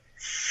was like.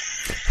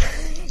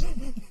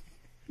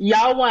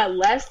 Y'all want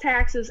less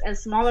taxes and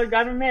smaller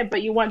government,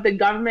 but you want the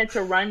government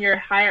to run your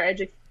higher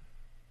education.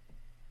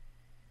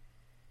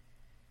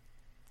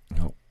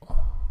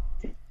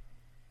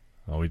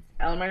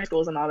 Elementary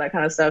schools and all that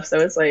kind of stuff. So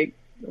it's like,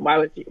 why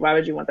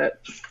would you want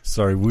that?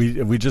 Sorry,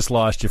 we just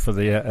lost you for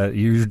the.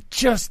 You're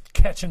just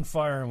catching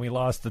fire, and we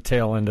lost the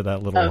tail end of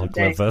that little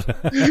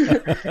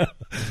clip.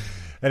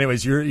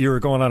 Anyways, you were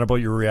going on about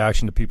your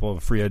reaction to people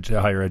with free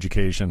higher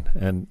education,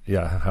 and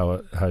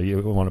how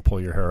you want to pull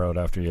your hair out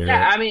after you hear it.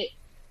 I mean.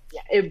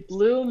 Yeah, it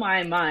blew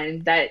my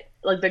mind that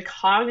like the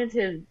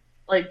cognitive,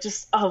 like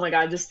just, oh my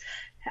God, just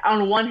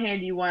on one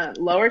hand, you want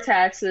lower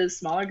taxes,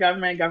 smaller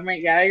government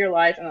get out of your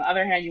life. On the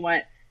other hand, you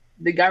want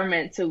the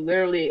government to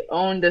literally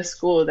own the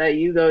school that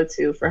you go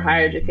to for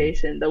higher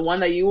education, the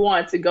one that you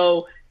want to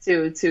go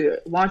to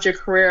launch your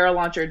career,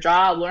 launch your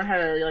job, learn how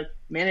to like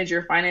manage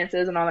your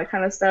finances and all that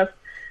kind of stuff.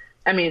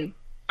 I mean,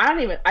 I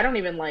don't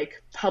even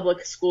like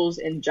public schools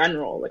in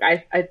general.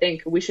 Like I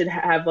think we should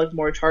have like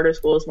more charter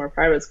schools, more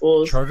private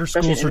schools. Charter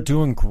schools are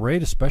doing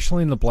great,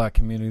 especially in the Black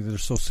community. They're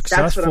so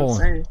successful. That's what I'm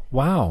saying.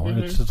 Wow,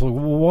 it's just like,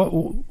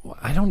 what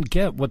I don't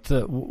get what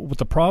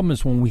the problem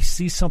is when we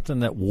see something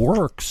that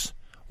works,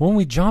 when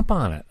we jump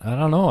on it. I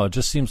don't know. It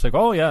just seems like,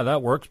 oh yeah,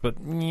 that works, but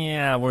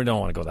yeah, we don't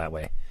want to go that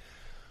way.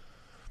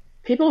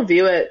 People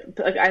view it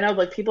like I know,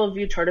 like people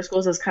view charter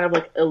schools as kind of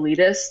like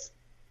elitist,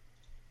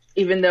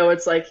 even though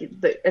it's like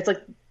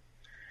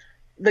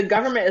the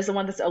government is the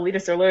one that's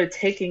elitist. They're literally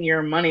taking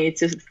your money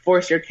to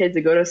force your kid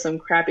to go to some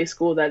crappy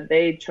school that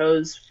they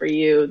chose for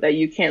you, that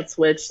you can't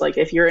switch. Like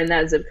if you're in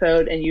that zip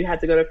code and you have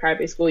to go to a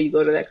crappy school, you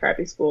go to that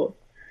crappy school.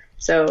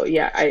 So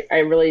yeah, I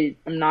really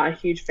am not a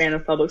huge fan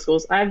of public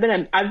schools. I've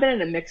been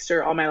in a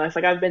mixture all my life.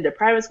 Like I've been to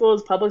private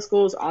schools, public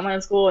schools,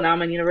 online school, and now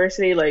I'm in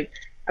university. Like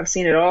I've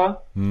seen it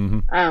all.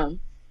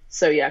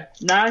 So yeah,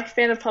 not a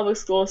fan of public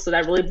schools. So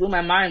that really blew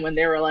my mind when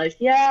they were like,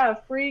 yeah,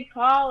 free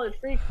college,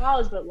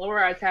 but lower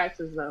our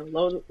taxes though,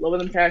 lower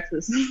them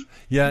taxes.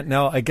 Yeah,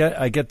 now I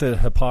get the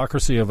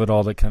hypocrisy of it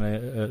all that kind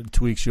of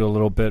tweaks you a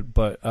little bit,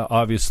 but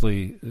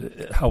obviously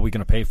how are we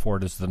going to pay for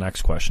it is the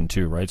next question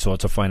too, right? So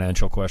it's a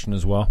financial question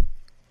as well.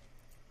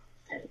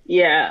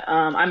 Yeah,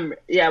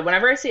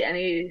 whenever I see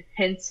any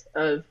hint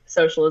of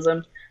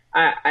socialism,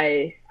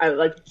 I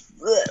like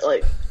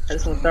I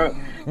just want to throw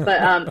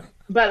it.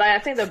 But I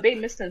think the big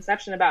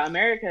misconception about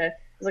America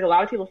is like a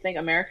lot of people think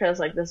America is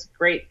like this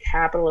great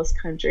capitalist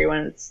country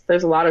when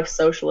there's a lot of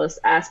socialist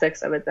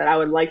aspects of it that I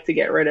would like to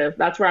get rid of.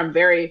 That's where I'm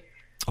very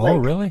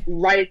really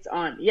right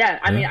on. Yeah,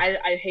 I mean,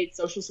 I hate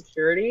Social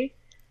Security.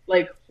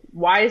 Like,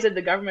 why is it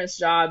the government's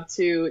job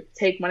to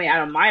take money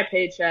out of my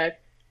paycheck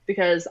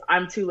because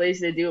I'm too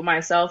lazy to do it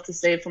myself, to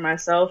save for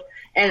myself?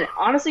 And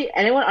honestly,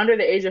 anyone under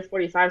the age of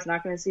 45 is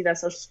not going to see that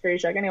Social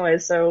Security check anyway.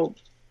 So.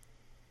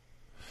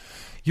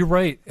 You're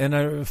right, and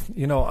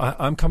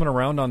I'm coming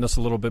around on this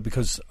a little bit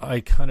because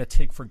I kind of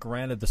take for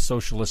granted the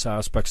socialist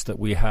aspects that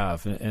we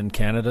have. In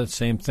Canada,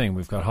 same thing.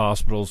 We've got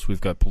hospitals, we've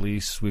got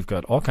police, we've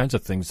got all kinds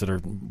of things that are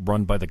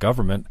run by the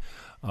government.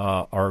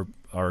 Our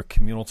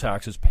communal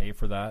taxes pay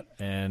for that,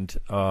 and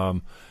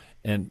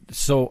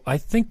so I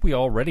think we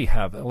already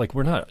have, like,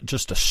 we're not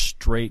just a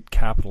straight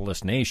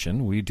capitalist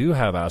nation. We do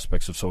have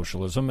aspects of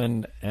socialism,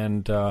 and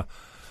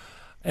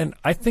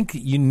I think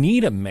you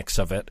need a mix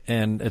of it,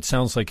 and it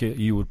sounds like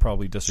you would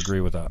probably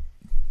disagree with that.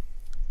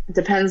 It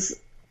depends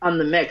on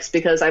the mix,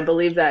 because I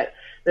believe that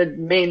the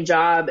main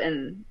job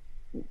in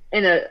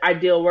an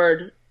ideal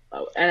world,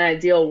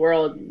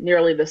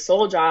 nearly the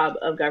sole job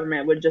of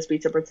government would just be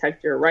to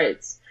protect your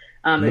rights.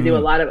 They do a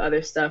lot of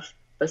other stuff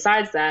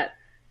besides that,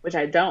 which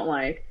I don't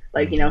like,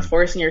 you know,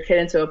 forcing your kid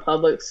into a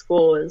public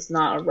school is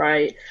not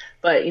right.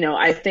 But, you know,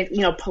 I think,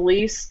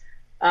 police,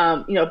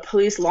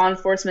 police, law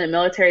enforcement,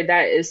 military,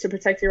 that is to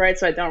protect your rights.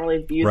 So I don't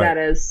really view that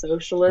as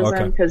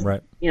socialism because,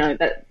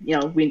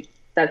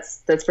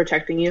 that's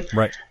protecting you.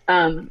 Right.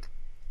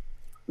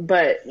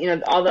 But, you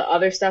know, all the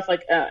other stuff,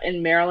 like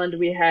in Maryland,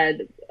 we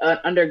had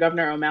under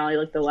Governor O'Malley,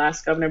 like the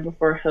last governor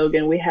before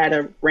Hogan, we had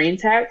a rain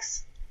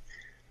tax.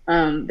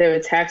 They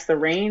would tax the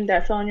rain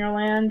that fell on your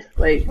land.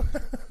 Like,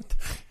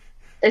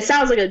 it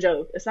sounds like a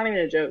joke. It's not even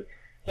a joke.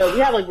 But we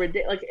have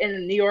like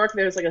in New York,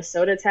 there's like a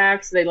soda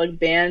tax. They like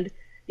banned,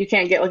 you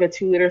can't get like a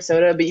 2-liter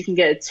soda, but you can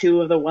get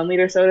 2 of the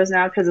 1-liter sodas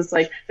now because it's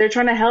like they're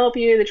trying to help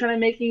you. They're trying to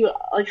make you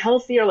like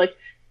healthier. Like,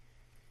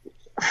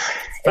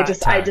 it's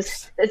just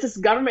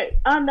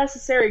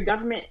unnecessary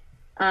government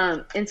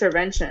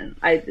intervention.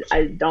 I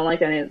don't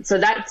like any. So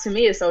that to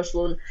me is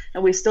socialism,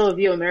 and we still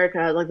view America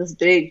as like this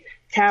big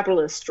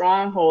capitalist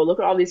stronghold. Look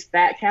at all these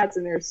fat cats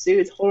in their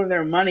suits holding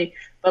their money,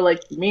 but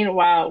like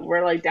meanwhile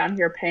we're like down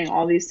here paying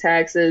all these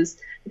taxes.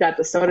 We got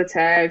the soda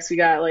tax. We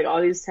got like all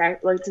these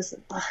tax like just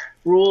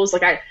rules.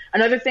 Like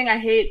another thing I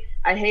hate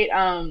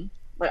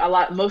like a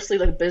lot, mostly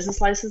like business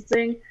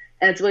licensing,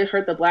 and it's really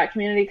hurt the Black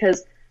community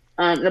because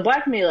the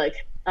Black community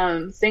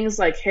things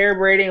like hair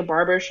braiding,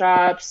 barber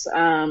shops,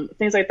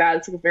 things like that.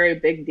 It's like a very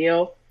big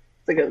deal.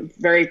 It's like a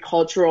very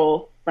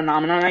cultural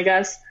phenomenon, I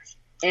guess.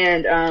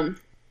 And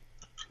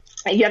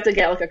you have to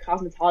get like a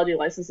cosmetology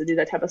license to do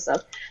that type of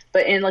stuff.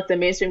 But in like the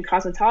mainstream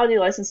cosmetology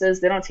licenses,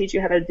 they don't teach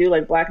you how to do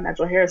like Black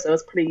natural hair. So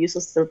it's pretty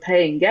useless to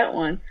pay and get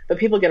one. But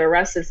people get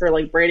arrested for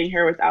like braiding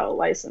hair without a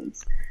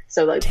license.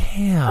 So like,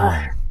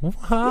 damn, what?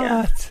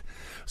 Yeah.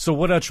 So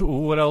what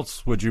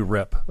else would you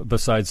rip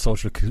besides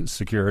Social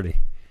Security?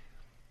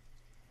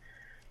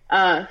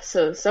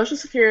 So Social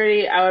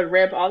Security, I would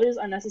rip all these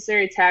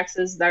unnecessary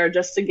taxes that are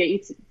just to get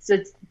you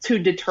to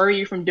deter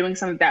you from doing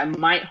something that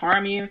might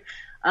harm you.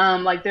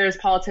 Like there's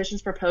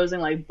politicians proposing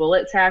like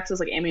bullet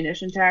taxes, like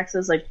ammunition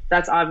taxes. Like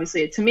that's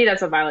obviously, to me,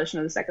 that's a violation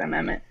of the Second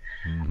Amendment.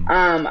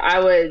 Mm-hmm. I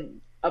would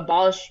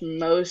abolish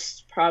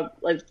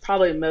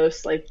probably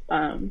most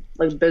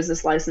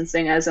business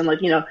licensing, as in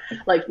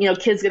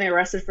kids getting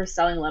arrested for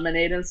selling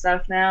lemonade and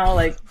stuff now.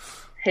 Like,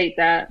 hate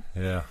that.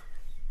 Yeah.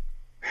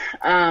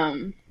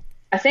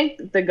 I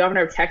think the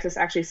governor of Texas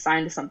actually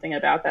signed something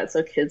about that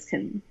so kids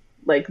can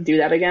like do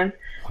that again.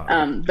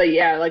 Wow. But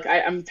yeah, like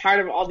I'm tired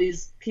of all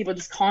these people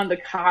just calling the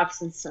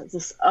cops and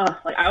just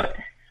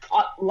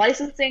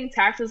licensing,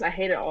 taxes. I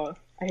hate it all.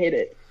 I hate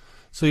it.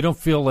 So you don't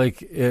feel like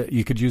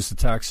you could use the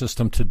tax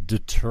system to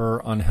deter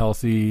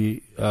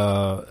unhealthy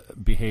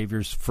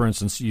behaviors? For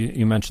instance,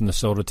 you mentioned the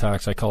soda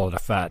tax. I call it a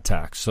fat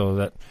tax, so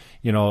that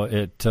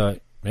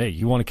hey,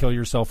 you want to kill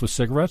yourself with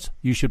cigarettes?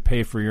 You should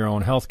pay for your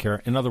own health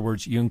care. In other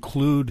words, you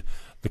include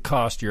the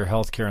cost of your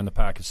health care in the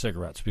pack of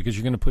cigarettes because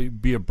you're going to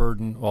be a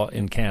burden. Well,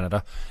 in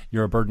Canada,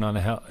 you're a burden on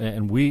the health.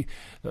 And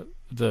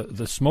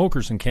the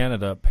smokers in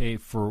Canada pay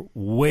for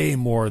way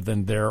more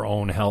than their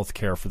own health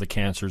care for the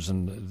cancers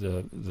and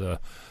the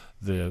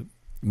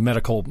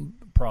medical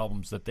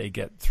problems that they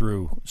get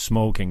through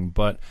smoking.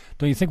 But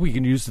don't you think we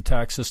can use the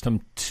tax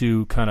system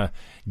to kind of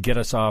get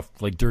us off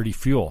like dirty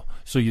fuel?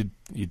 So you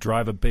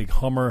drive a big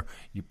Hummer,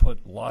 you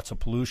put lots of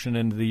pollution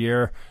into the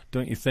air.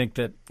 Don't you think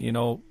that,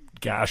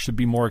 gas should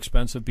be more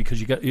expensive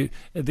because you got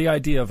the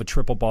idea of a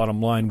triple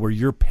bottom line where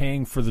you're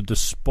paying for the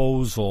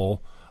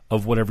disposal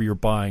of whatever you're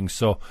buying.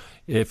 So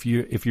if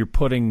you're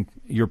putting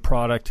your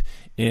product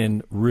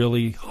in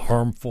really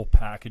harmful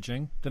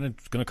packaging, then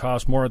it's going to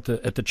cost more at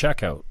the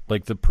checkout.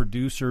 Like the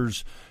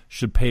producers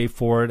should pay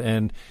for it,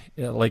 and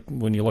like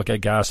when you look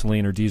at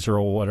gasoline or diesel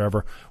or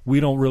whatever,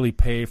 we don't really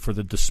pay for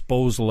the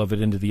disposal of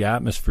it into the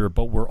atmosphere,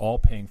 but we're all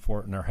paying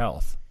for it in our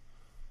health.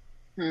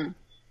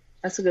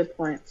 That's a good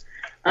point.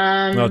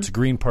 Well, it's a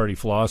Green Party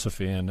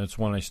philosophy, and it's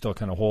one I still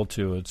kind of hold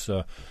to. It's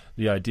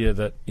the idea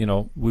that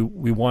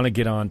we want to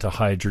get on to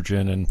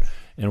hydrogen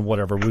and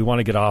whatever. We want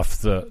to get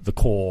off the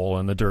coal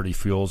and the dirty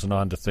fuels and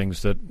onto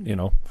things that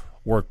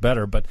work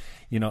better. But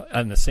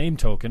on the same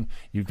token,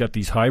 you've got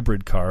these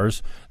hybrid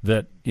cars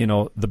that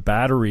the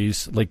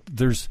batteries, like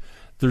there's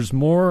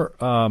more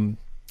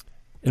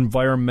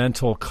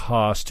environmental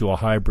cost to a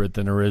hybrid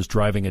than there is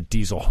driving a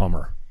diesel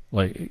Hummer.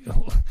 Like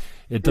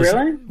it doesn't.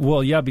 Really?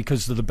 Well, yeah,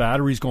 because of the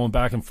batteries going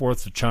back and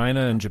forth to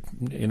China and there's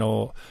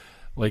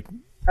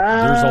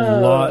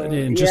a lot,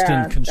 and just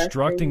in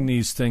constructing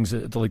these things,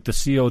 like the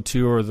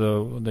CO2 or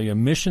the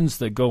emissions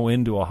that go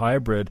into a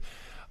hybrid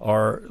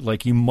are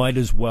like you might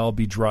as well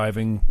be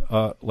driving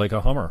like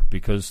a Hummer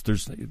because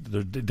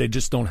they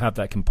just don't have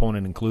that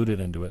component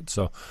included into it.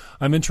 So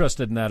I'm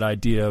interested in that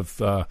idea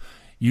of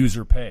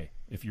user pay.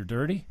 If you're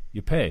dirty,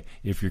 you pay.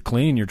 If you're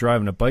clean, you're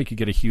driving a bike, you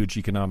get a huge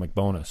economic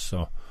bonus.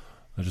 So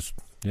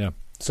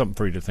something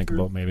for you to think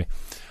about maybe.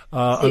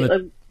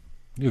 You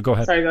go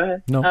ahead. Sorry, go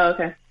ahead. No. Oh,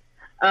 okay.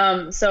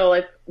 So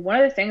like one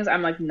of the things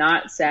I'm like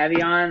not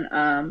savvy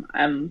on,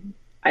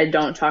 I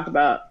don't talk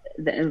about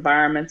the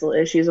environmental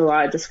issues a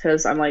lot just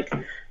because I'm like,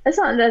 it's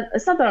not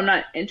that I'm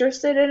not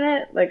interested in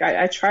it. Like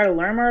I try to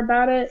learn more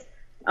about it,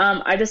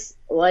 I just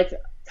like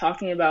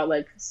talking about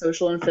like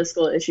social and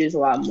fiscal issues a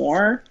lot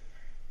more.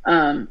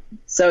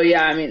 So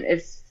yeah, I mean,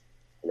 if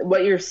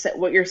what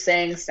you're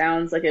saying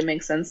sounds like it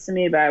makes sense to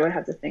me, but I would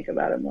have to think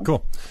about it more.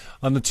 Cool.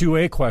 On the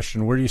 2A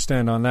question, where do you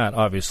stand on that?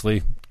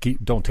 Obviously,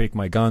 don't take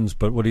my guns,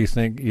 but what do you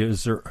think?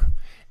 Is there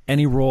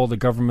any role of the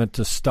government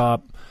to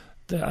stop?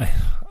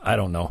 I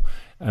don't know.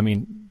 I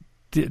mean,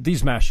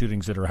 these mass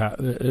shootings that are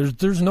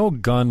there's no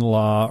gun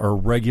law or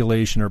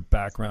regulation or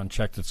background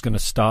check that's going to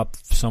stop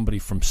somebody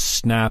from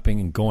snapping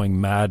and going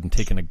mad and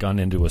taking a gun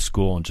into a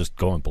school and just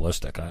going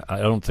ballistic. I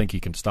don't think you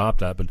can stop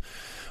that. But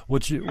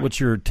what's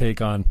your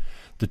take on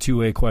the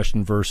 2A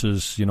question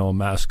versus,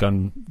 mass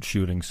gun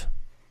shootings?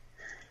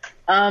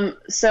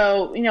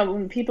 So,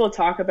 when people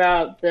talk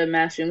about the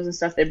mass shootings and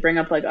stuff, they bring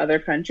up like other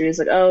countries,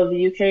 like, oh,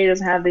 the UK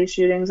doesn't have these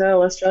shootings.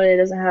 Oh, Australia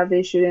doesn't have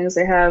these shootings.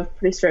 They have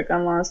pretty strict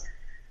gun laws,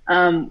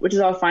 which is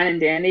all fine and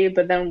dandy.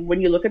 But then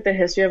when you look at the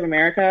history of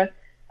America,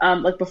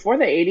 like before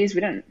the 80s,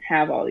 we didn't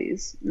have all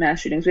these mass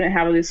shootings. We didn't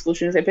have all these school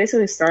shootings. They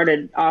basically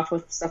started off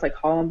with stuff like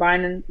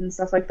Columbine and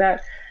stuff like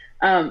that.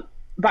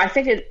 But I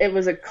think it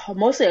was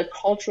mostly a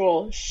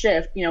cultural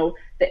shift, the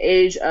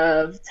age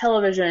of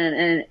television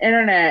and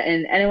internet,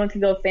 and anyone could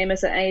go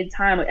famous at any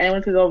time, like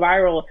anyone could go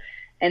viral.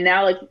 And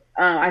now, like,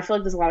 I feel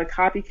like there's a lot of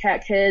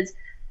copycat kids.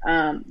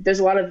 There's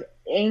a lot of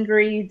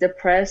angry,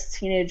 depressed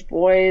teenage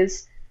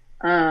boys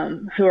who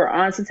are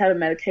on some type of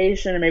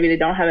medication, or maybe they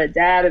don't have a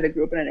dad, or they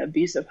grew up in an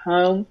abusive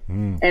home.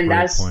 And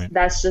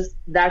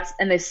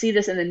and they see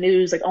this in the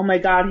news, like, oh my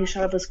God, he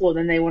shot up a school.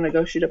 Then they want to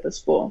go shoot up a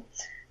school.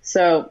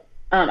 So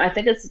I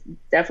think it's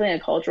definitely a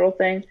cultural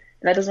thing.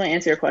 And that doesn't really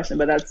answer your question,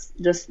 but that's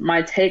just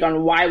my take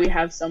on why we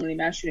have so many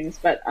mass shootings.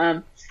 But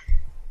on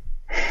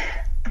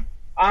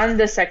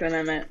the Second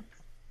Amendment,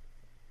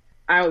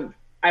 I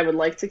would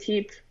like to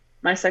keep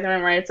my Second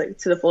Amendment rights, like,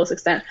 to the fullest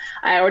extent.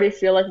 I already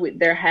feel like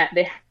they have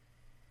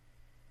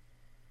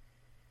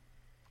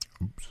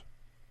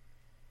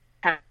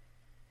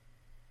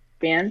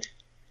banned.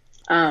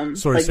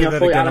 Sorry, like, say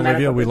that again,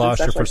 Olivia. We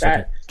lost you for a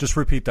second. That. Just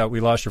repeat that. We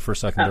lost you for a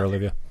second there,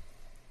 Olivia.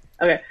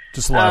 Okay.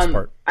 Just the last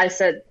part. I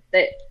said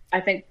that I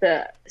think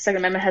the Second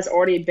Amendment has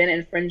already been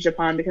infringed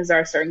upon because there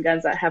are certain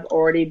guns that have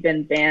already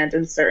been banned,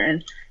 and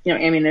certain,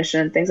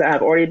 ammunition, things that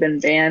have already been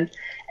banned.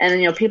 And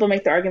then, people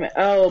make the argument,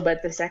 oh,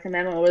 but the Second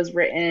Amendment was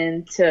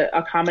written to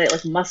accommodate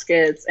like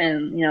muskets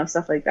and,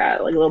 stuff like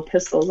that, like little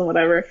pistols and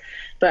whatever.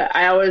 But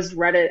I always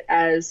read it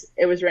as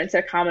it was written to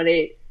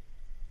accommodate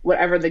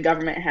whatever the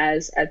government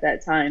has at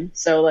that time.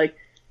 So, like,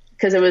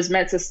 because it was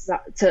meant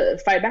to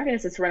fight back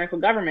against a tyrannical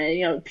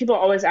government. People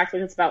always act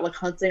like it's about like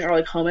hunting or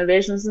like home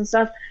invasions and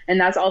stuff, and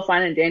that's all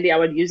fine and dandy. I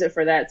would use it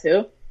for that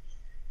too.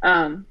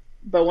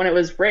 But when it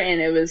was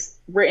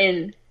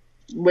written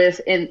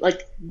within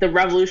like the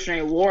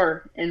Revolutionary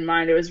War in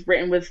mind. It was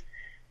written with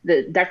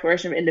the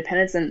Declaration of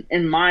Independence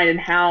in mind, and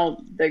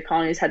how the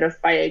colonies had to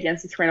fight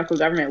against the tyrannical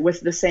government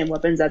with the same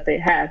weapons that they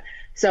had.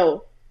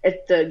 So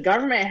if the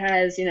government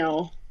has,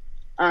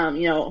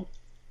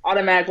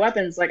 automatic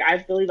weapons, like, I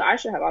believe I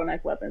should have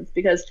automatic weapons,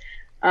 because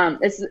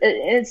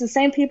it's the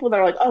same people that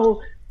are like,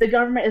 oh, the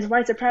government is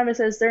white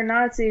supremacists, they're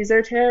Nazis,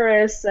 they're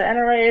terrorists, the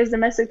NRA is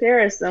domestic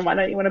terrorists. Then why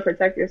don't you want to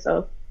protect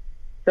yourself?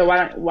 So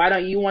why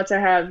don't you want to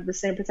have the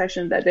same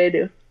protection that they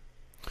do?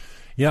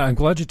 Yeah, I'm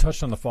glad you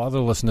touched on the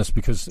fatherlessness,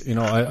 because,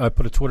 I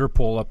put a Twitter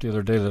poll up the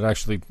other day that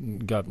actually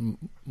got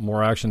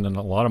more action than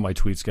a lot of my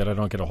tweets get. I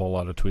don't get a whole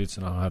lot of tweets,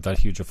 and I don't have that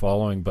huge a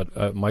following.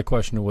 But my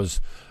question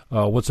was,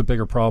 what's a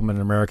bigger problem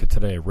in America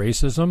today,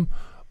 racism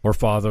or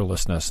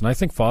fatherlessness? And I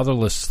think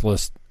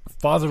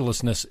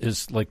fatherlessness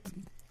is like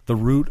the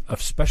root of,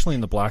 especially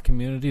in the black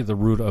community, the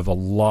root of a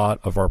lot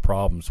of our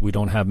problems. We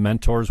don't have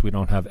mentors. We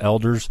don't have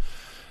elders.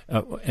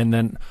 And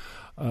then...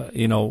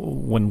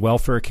 when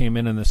welfare came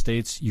in the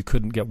States, you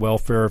couldn't get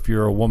welfare if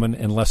you're a woman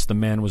unless the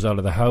man was out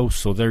of the house.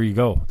 So there you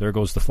go. There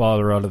goes the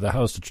father out of the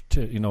house.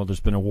 There's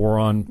been a war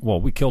on,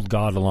 we killed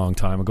God a long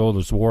time ago.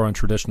 There's a war on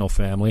traditional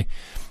family.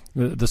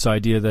 This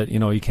idea that,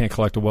 you can't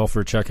collect a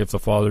welfare check if the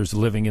father's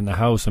living in the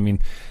house. I mean,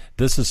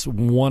 this is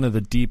one of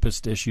the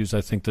deepest issues,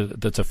 I think,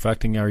 that's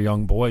affecting our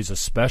young boys,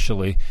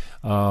 especially.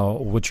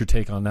 What's your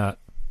take on that?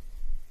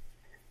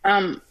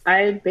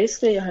 I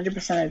basically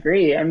 100%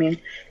 agree. I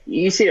mean,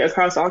 you see it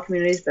across all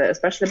communities, but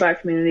especially the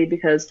black community,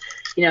 because,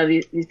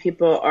 these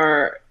people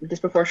are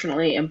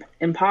disproportionately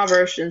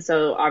impoverished. And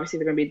so obviously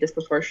they're going to be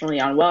disproportionately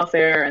on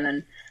welfare. And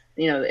then,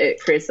 it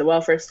creates the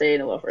welfare state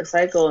and the welfare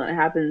cycle, and it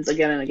happens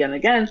again and again and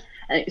again.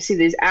 And you see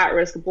these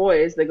at-risk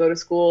boys, they go to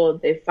school,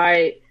 they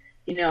fight,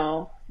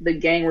 the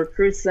gang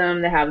recruits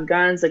them, they have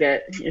guns, they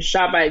get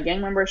shot by a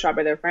gang member, shot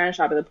by their friend,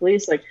 shot by the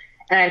police.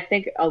 And I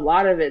think a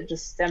lot of it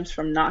just stems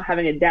from not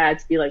having a dad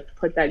to be like,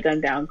 put that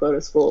gun down, go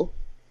to school.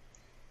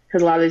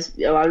 Because a lot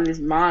of these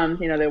moms,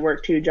 they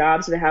work 2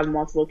 jobs, so they have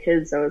multiple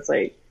kids. So it's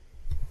like,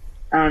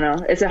 I don't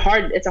know. It's a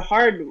hard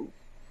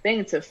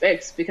thing to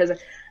fix, because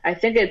I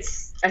think it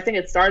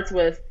starts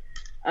with,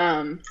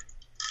 like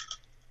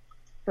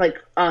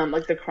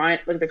the crime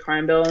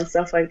bill and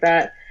stuff like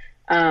that.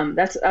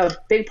 That's a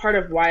big part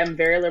of why I'm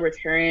very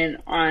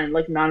libertarian on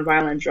like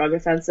nonviolent drug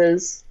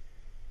offenses.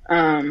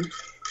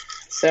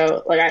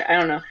 So like I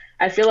don't know.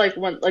 I feel like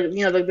when like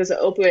there's an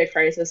opioid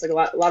crisis. Like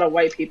a lot of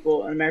white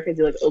people in America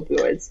do like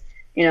opioids.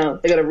 They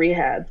go to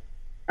rehab.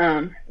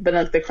 But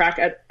like the crack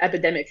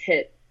epidemic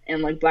hit,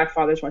 and like black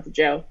fathers went to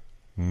jail.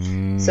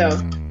 So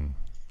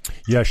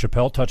yeah,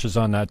 Chappelle touches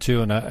on that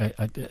too, and I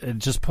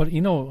just put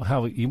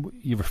how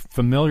you're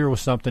familiar with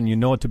something, you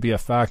know it to be a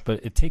fact,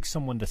 but it takes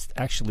someone to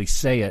actually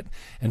say it,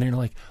 and they're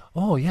like,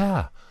 oh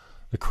yeah,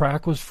 the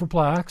crack was for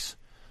blacks,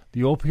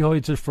 the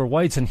opioids are for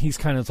whites, and he's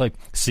kind of like,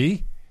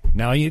 see,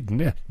 now you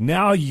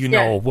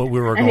know what we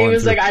were going through. And he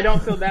was like, I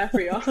don't feel bad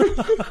for y'all.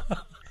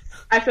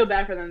 I feel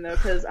bad for them though,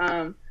 because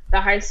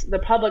the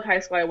public high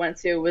school I went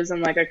to was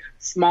in like a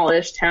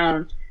smallish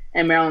town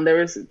in Maryland.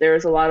 There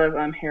was a lot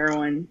of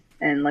heroin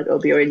and like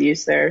opioid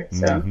use there.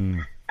 So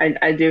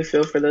I do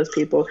feel for those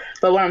people.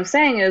 But what I'm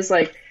saying is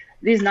like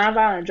these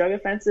nonviolent drug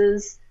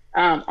offenses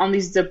on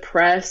these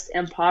depressed,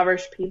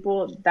 impoverished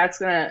people, that's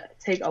going to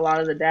take a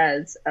lot of the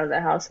dads out of the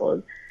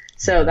household.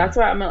 So that's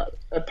why I'm a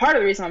part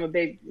of the reason I'm a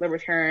big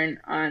libertarian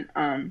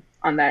on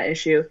that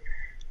issue.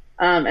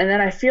 And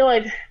then I feel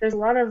like there's a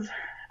lot of,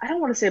 I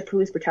don't want to say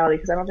police brutality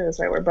because I don't think that's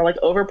the right word, but like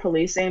over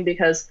policing,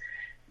 because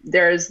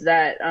there's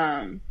that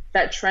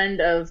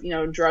trend of,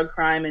 drug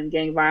crime and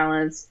gang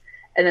violence.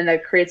 And then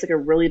that creates like a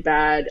really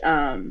bad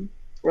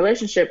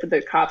relationship with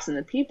the cops and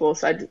the people.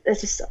 So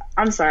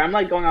I'm sorry, I'm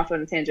like going off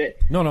on a tangent.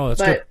 No,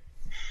 that's good.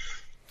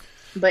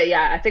 But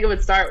yeah, I think it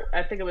would start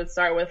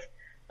with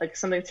like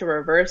something to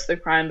reverse the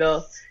crime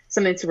bill,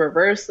 something to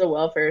reverse the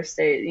welfare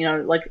state.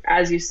 Like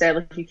as you said,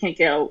 like you can't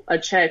get a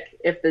check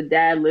if the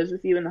dad lives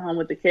with you in the home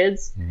with the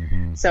kids.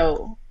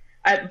 So,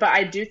 but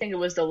I do think it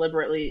was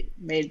deliberately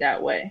made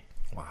that way.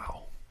 Wow.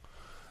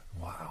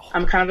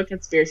 I'm kind of a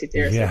conspiracy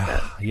theorist.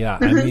 Yeah.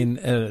 I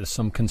mean,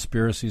 some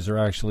conspiracies are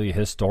actually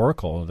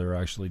historical. They're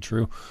actually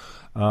true.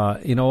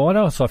 What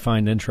else I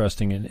find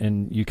interesting,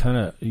 and you kind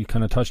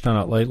of touched on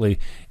it lately,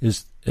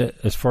 is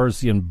as far as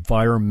the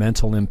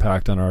environmental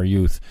impact on our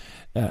youth.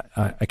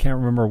 I can't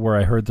remember where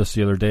I heard this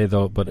the other day,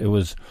 though, but it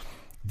was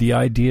the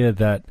idea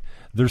that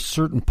there's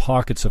certain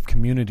pockets of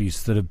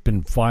communities that have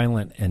been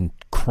violent and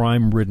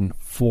crime-ridden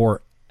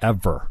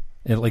forever.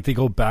 And like they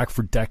go back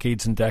for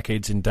decades and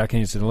decades and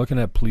decades, and looking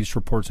at police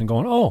reports and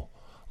going, oh,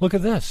 look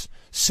at this,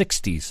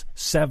 60s,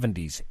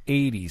 70s,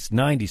 80s,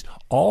 90s,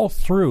 all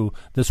through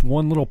this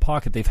one little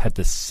pocket. They've had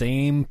the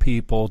same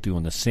people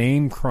doing the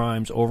same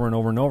crimes over and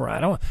over and over.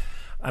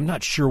 I'm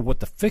not sure what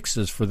the fix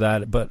is for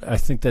that, but I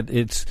think that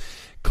it's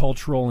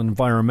cultural and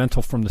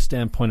environmental from the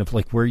standpoint of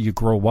like where you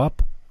grow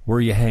up, where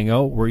you hang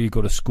out, where you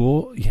go to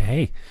school.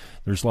 Hey,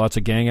 there's lots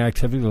of gang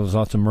activity, there's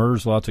lots of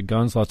murders, lots of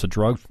guns, lots of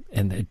drugs,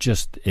 and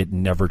it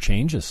never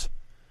changes.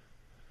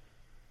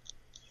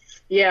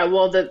 Yeah,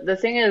 well, the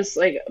thing is,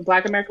 like,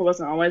 Black America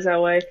wasn't always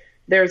that way.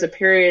 There was a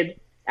period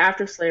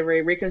after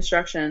slavery,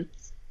 Reconstruction,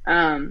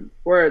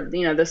 where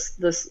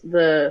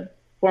the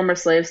former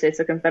slave states,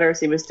 the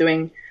Confederacy, was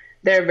doing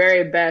their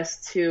very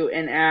best to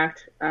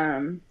enact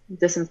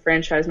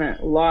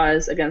disenfranchisement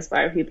laws against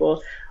Black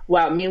people.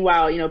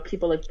 Meanwhile,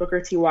 people like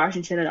Booker T.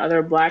 Washington and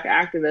other Black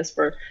activists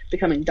were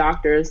becoming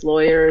doctors,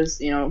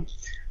 lawyers,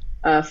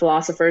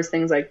 philosophers,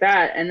 things like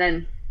that. And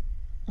then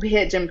we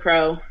hit Jim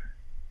Crow,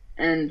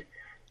 and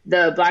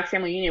the Black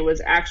family union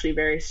was actually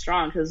very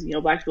strong because,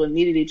 Black people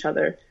needed each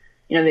other.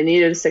 They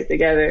needed to stick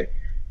together.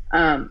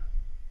 And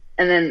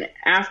then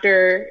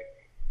after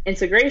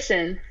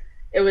integration,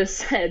 it was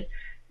said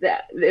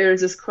that there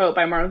was this quote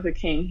by Martin Luther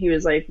King. He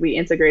was like, "We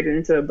integrated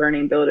into a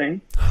burning building."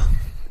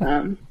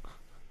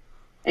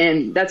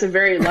 And that's a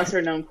very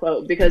lesser known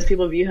quote because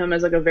people view him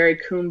as like a very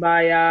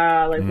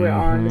kumbaya, like we're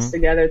all in this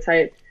together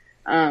type.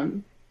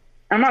 I'm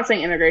not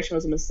saying integration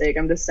was a mistake.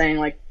 I'm just saying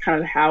like kind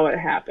of how it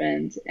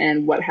happened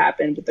and what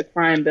happened with the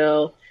crime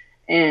bill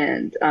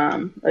and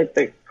like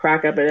the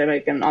crack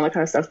epidemic and all that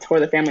kind of stuff tore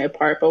the family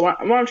apart. But what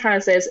I'm trying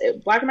to say is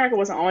Black America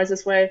wasn't always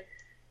this way.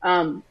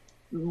 Black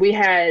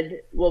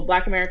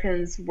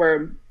Americans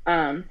were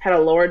had a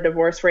lower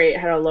divorce rate,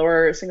 had a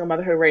lower single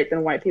motherhood rate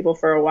than white people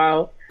for a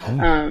while.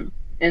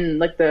 In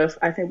like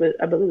I believe it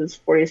was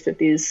 40s,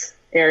 50s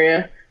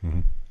area.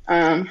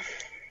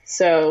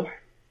 So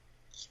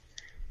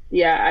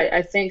yeah,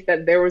 I think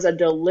that there was a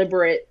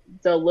deliberate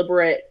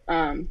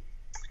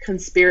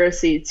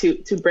conspiracy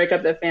to break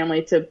up the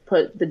family, to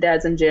put the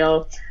dads in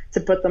jail, to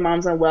put the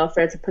moms on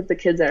welfare, to put the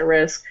kids at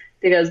risk,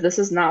 because this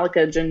is not like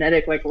a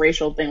genetic, like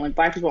racial thing. Like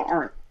Black people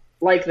aren't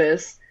like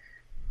this,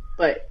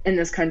 but in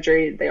this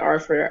country they are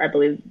for, I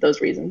believe, those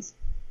reasons.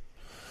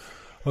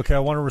 Okay, I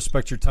want to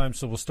respect your time,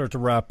 so we'll start to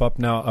wrap up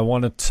now. I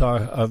want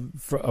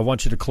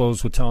you to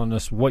close with telling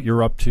us what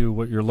you're up to,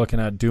 what you're looking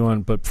at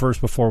doing. But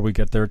first, before we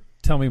get there,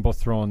 tell me about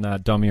throwing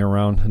that dummy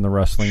around in the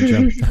wrestling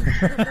gym.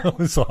 That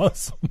was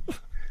awesome.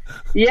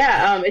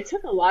 Yeah, it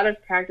took a lot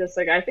of practice.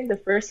 Like I think the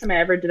first time I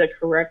ever did it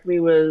correctly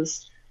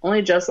was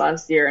only just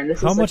last year. And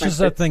this how much does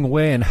that thing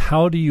weigh, and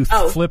how do you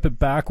flip it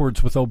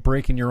backwards without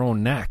breaking your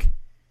own neck?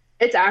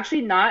 It's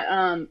actually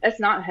not it's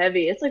not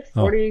heavy. It's like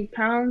 40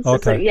 pounds. Okay.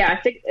 It's like, yeah,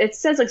 I think it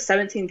says like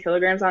 17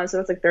 kilograms on it, so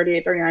it's like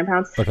 38, 39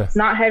 pounds. Okay. It's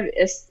not heavy.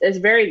 It's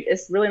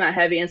really not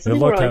heavy. And some It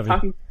people are looked like heavy.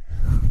 talking.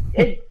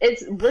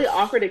 It's really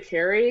awkward to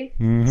carry,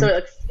 Mm-hmm.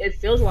 so it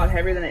feels a lot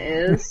heavier than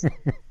it is.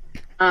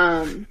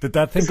 Did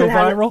that thing so go it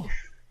has- viral?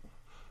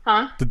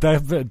 Huh? Did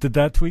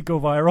that tweet go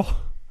viral?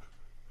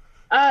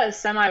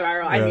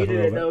 Semi-viral. Yeah, I a muted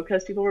little it bit. though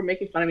because people were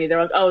making fun of me.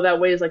 They're like, "Oh, that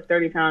weighs like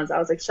 30 pounds." I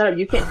was like, "Shut up!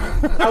 You can't."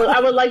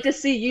 I would like to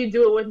see you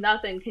do it with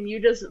nothing. Can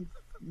you just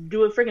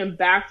do a freaking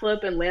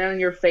backflip and land on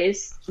your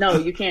face? No,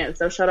 you can't.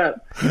 So shut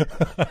up.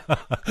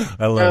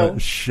 I love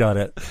it. Shut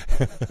it.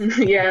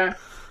 Yeah.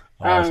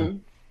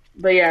 Awesome.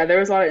 But yeah, there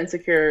was a lot of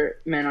insecure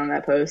men on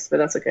that post, but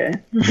that's okay.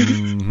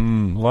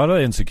 A lot of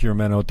insecure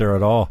men out there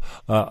at all.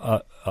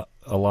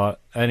 A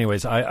lot.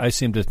 Anyways,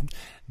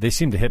 they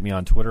seem to hit me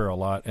on Twitter a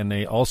lot, and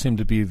they all seem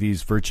to be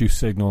these virtue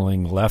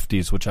signaling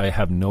lefties, which I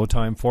have no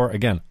time for.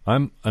 Again,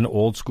 I'm an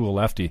old school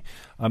lefty.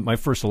 My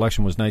first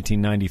election was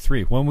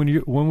 1993.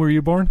 When were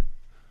you born?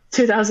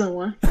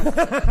 2001.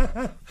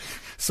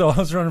 So I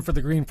was running for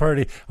the Green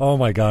Party. Oh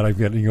my God, I'm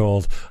getting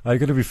old. I'm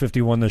going to be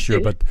 51 this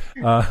year, but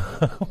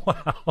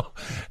wow.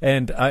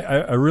 And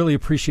I really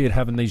appreciate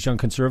having these young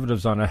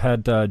conservatives on. I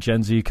had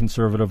Gen Z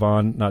conservative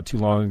on not too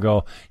long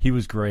ago. He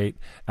was great.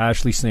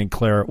 Ashley St.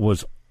 Clair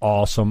was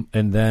awesome.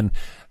 And then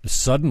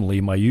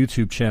suddenly my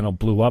YouTube channel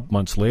blew up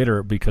months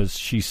later because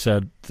she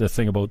said the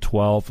thing about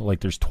 12,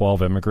 like there's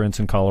 12 immigrants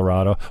in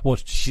Colorado. Well,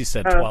 she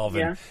said 12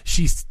 yeah.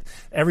 and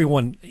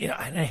everyone,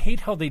 and I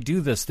hate how they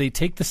do this. They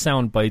take the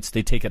sound bites,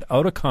 they take it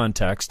out of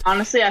context.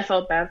 Honestly, I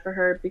felt bad for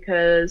her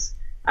because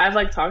I've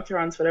like talked to her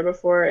on Twitter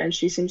before, and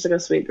she seems like a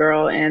sweet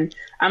girl. And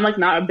I'm like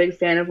not a big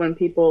fan of when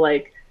people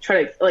like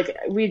try to like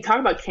we talk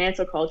about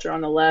cancel culture on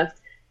the left,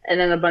 and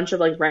then a bunch of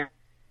like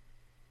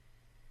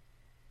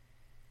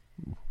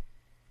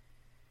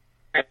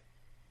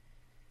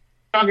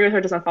I don't agree with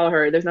her, does not follow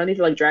her. There's no need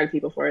to like drag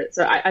people for it.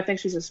 So I think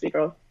she's a sweet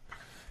girl.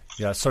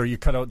 Yeah, sorry, you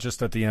cut out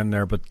just at the end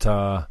there, but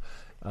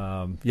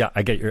yeah,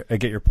 I get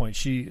your point.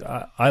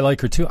 I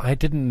like her too. I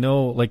didn't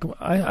know, like,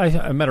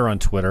 I met her on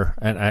Twitter,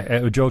 and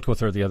I joked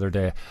with her the other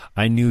day.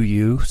 I knew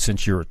you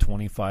since you were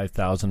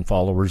 25,000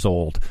 followers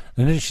old,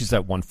 and then she's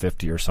at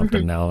 150 or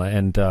something now,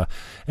 and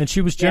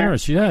she was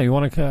generous. Yeah, you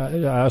want to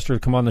ask her to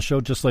come on the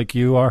show just like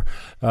you are,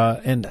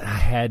 and I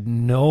had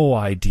no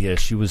idea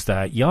she was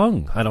that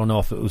young. I don't know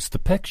if it was the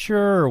picture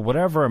or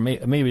whatever.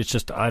 Maybe it's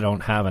just I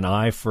don't have an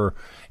eye for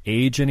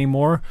age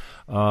anymore.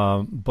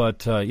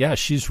 But yeah,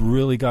 she's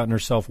really gotten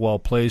herself well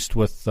placed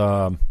with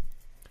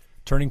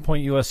Turning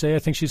Point USA. I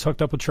think she's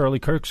hooked up with Charlie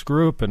Kirk's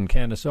group and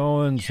Candace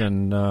Owens.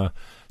 And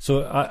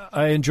so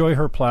I enjoy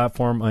her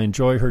platform. I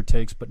enjoy her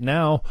takes. But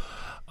now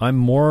I'm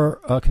more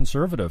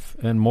conservative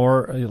and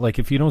more like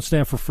if you don't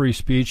stand for free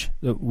speech,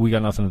 we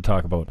got nothing to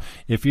talk about.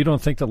 If you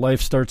don't think that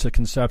life starts at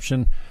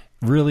conception,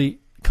 really,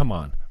 come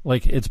on.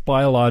 Like, it's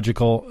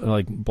biological,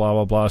 like, blah,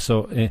 blah, blah.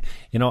 So,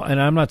 you know,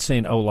 and I'm not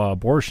saying outlaw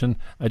abortion.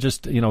 I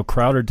just, you know,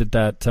 Crowder did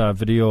that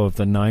video of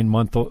the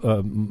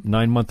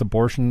 9-month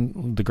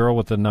abortion, the girl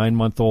with the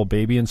 9-month-old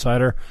baby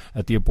inside her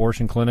at the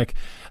abortion clinic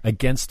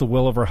against the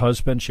will of her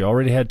husband. She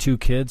already had 2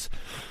 kids.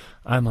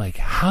 I'm like,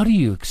 how do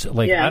you,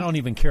 like, Yeah. I don't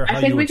even care how you...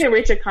 I think we can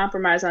reach a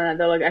compromise on that,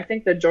 though. Like, I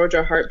think the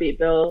Georgia heartbeat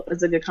bill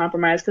is a good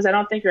compromise because I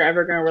don't think you're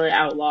ever going to really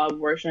outlaw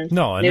abortion.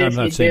 No, and Maybe I'm if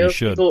not saying you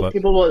should, but...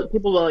 People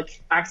will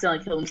like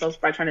accidentally kill themselves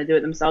by trying to do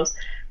it themselves.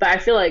 But I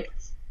feel like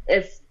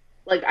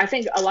I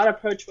think a lot of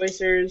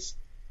pro-choicers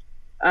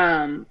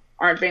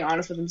aren't being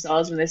honest with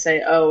themselves when they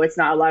say, oh, it's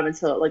not alive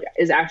until it like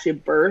is actually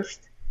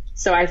birthed.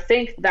 So I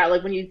think that,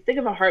 like, when you think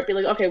of a heartbeat,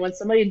 like, okay, when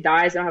somebody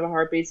dies, they don't have a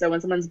heartbeat. So when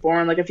someone's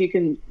born, like, if you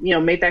can, you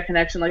know, make that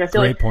connection, like, I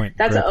feel Great like point.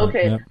 that's Great point.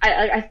 okay.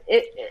 Yeah.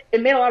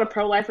 It made a lot of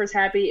pro-lifers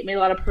happy. It made a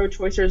lot of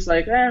pro-choicers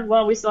like,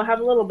 well, we still have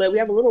a little bit. We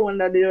have a little one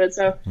to do it.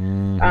 So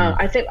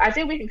I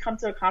think we can come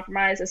to a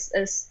compromise.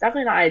 It's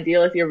definitely not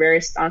ideal if you're very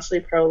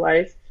staunchly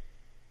pro-life.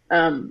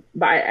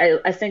 But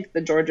I think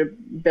the Georgia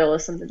bill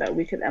is something that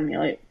we could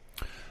emulate.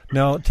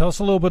 Now, tell us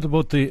a little bit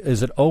about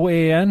is it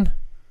OAN?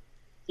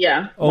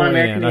 Yeah.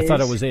 OAN. I thought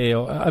it was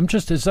AO.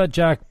 Is that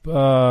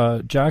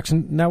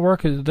Jackson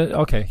Network? Is that,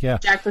 okay, yeah.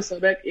 Jack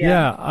Posobiec,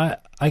 yeah.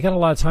 I got a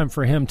lot of time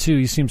for him, too.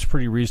 He seems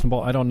pretty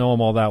reasonable. I don't know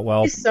him all that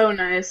well. He's so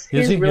nice.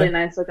 He's a really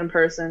nice looking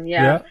person.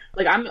 Yeah.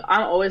 Like, I'm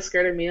always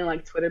scared of meeting,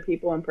 like, Twitter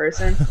people in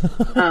person.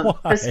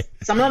 Why?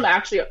 Some of them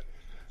actually...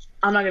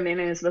 I'm not going to name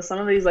names, but some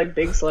of these, like,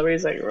 big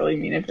celebrities, like, really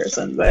mean in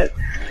person, but...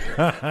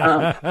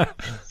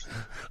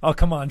 Oh,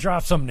 come on,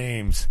 drop some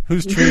names.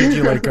 Who's treated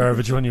you like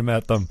garbage when you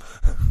met them?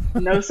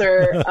 No,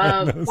 sir.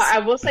 But I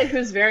will say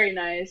who's very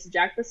nice.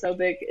 Jack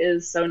Posobiec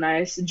is so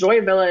nice.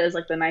 Joy Villa is,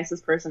 like, the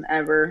nicest person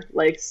ever.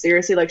 Like,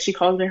 seriously, like, she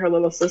calls me her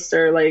little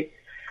sister. Like,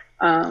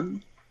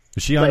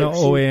 is she on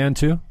OAN,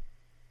 too?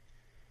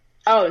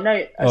 Oh,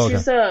 no.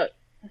 She's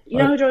you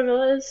know who Joy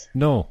Villa is?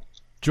 No.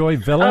 Joy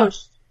Villa?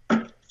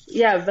 Oh,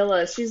 yeah,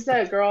 Villa. She's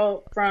that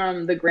girl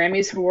from the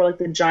Grammys who wore like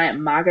the giant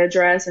MAGA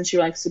dress, and she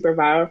went like super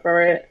viral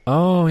for it.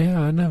 Oh yeah,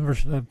 I'm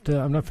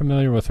not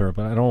familiar with her,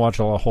 but I don't watch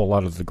a whole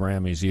lot of the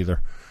Grammys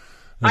either.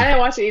 I didn't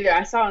watch it either.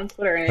 I saw it on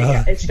Twitter,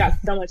 and she got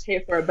so much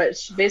hate for it.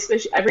 But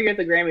every year at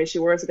the Grammys, she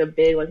wears like a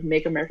big like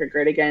 "Make America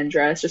Great Again"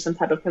 dress or some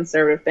type of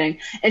conservative thing.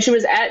 And she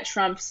was at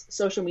Trump's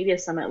social media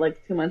summit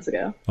like 2 months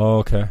ago. Oh,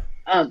 okay.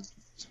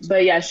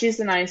 But yeah, she's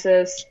the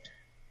nicest.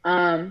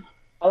 A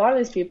lot of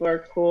these people are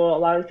cool. A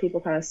lot of people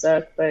kind of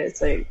suck, but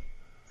it's like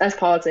that's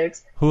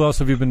politics. Who else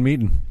have you been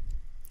meeting?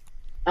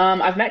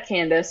 I've met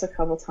Candace a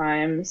couple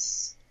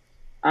times.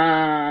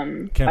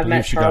 Can't I've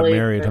believe she Charlie got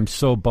married. I'm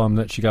so bummed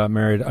that she got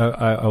married.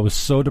 I was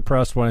so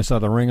depressed when I saw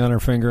the ring on her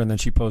finger, and then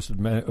she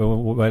posted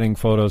wedding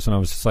photos, and I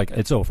was just like,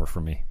 it's over for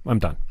me. I'm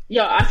done.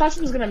 Yo, I thought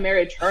she was gonna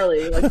marry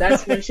Charlie. Like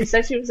that's when she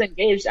said she was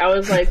engaged. I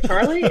was like,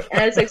 Charlie,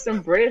 and it's like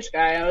some British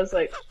guy. I was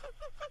like,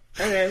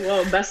 okay,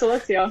 well, best of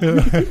luck to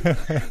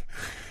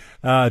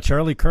y'all.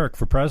 Charlie Kirk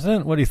for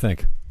president. What do you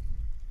think?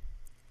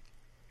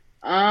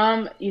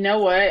 You know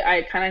what?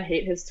 I kind of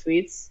hate his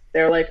tweets.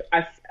 They're like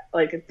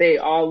they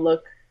all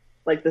look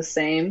like the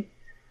same.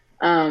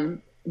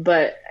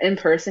 But in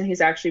person,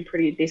 he's actually a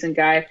pretty decent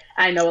guy.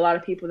 I know a lot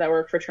of people that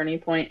work for Turning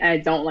Point, and I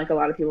don't like a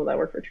lot of people that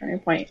work for Turning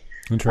Point.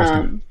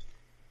 Interesting.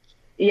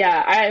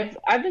 Yeah,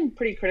 I've been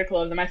pretty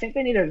critical of them. I think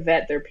they need to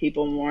vet their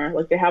people more.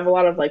 Like they have a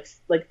lot of like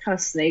kind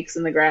of snakes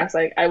in the grass,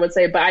 like I would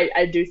say. But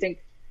I do think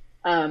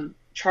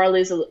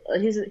Charlie's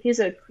he's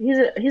an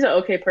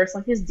okay person.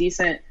 Like, he's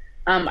decent.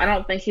 I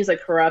don't think he's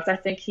like corrupt. I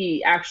think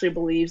he actually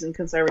believes in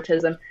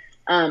conservatism.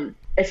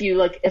 If he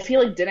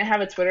didn't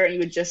have a Twitter and you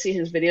would just see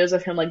his videos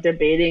of him like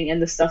debating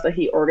and the stuff that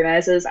he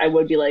organizes, I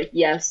would be like,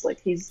 yes, like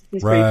he's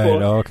pretty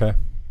cool. Oh, okay.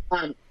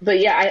 But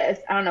yeah,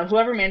 I don't know.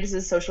 Whoever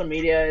manages social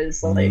media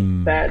is like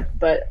that.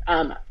 But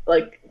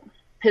like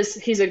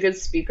he's a good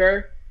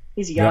speaker.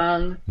 He's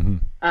young. Yep.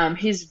 Mm-hmm.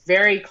 He's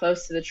very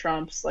close to the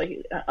Trumps.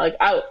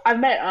 I've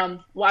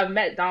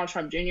met Donald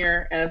Trump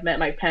Jr. and I've met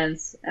Mike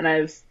Pence, and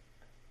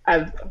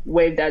I've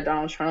waved at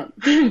Donald Trump,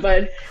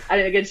 but I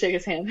didn't get to shake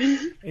his hand.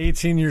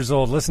 18 years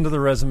old. Listen to the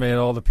resume and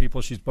all the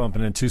people she's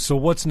bumping into. So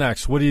what's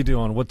next? What are you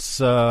doing? What's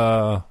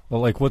the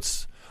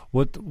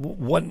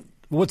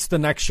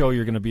next show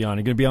you're going to be on?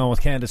 You're going to be on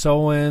with Candace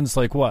Owens?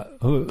 Like what?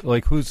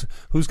 Who's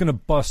going to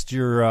bust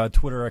your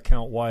Twitter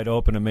account wide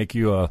open and make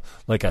you a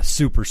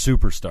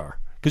superstar?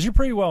 Because you're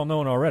pretty well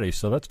known already,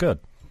 so that's good.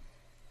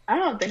 I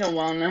don't think I'm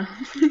well known.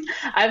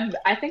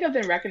 I think I've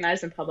been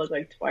recognized in public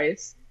like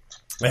twice.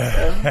 So,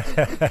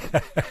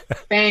 the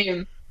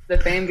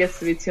fame gets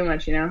to be too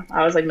much, you know.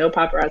 I was like, no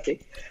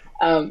paparazzi.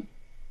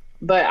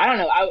 But I don't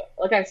know.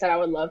 Like I said, I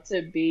would love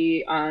to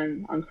be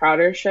on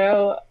Crowder's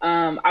show.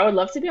 I would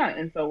love to be on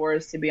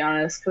InfoWars, to be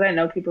honest, because I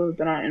know people who've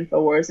been on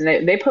InfoWars,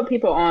 and they put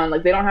people on.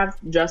 Like they don't have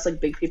just like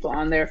big people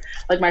on there.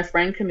 Like my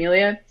friend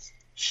Camelia,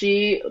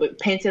 she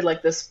painted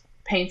like this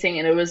painting,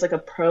 and it was like a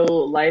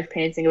pro-life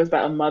painting. It was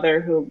about a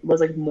mother who was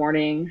like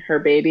mourning her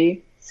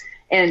baby,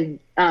 and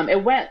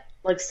it went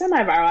like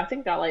semi-viral. I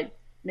think got like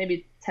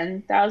maybe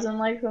 10,000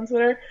 likes on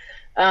Twitter.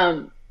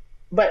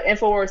 But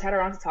InfoWars had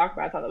her on to talk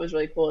about it. I thought that was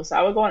really cool. So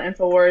I would go on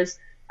InfoWars.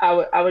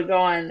 I would go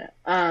on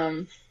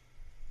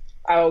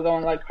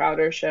like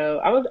Crowder's show.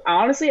 I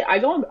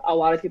go on a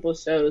lot of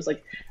people's shows.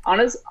 Like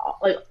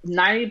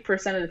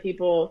 90% of the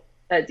people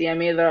that DM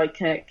me, they're like,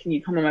 can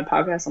you come to my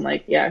podcast? I'm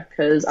like, yeah,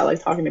 because I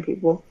like talking to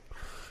people.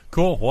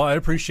 Cool. Well, I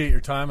appreciate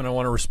your time, and I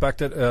want to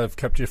respect it. I've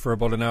kept you for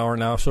about an hour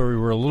now, so we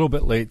were a little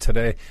bit late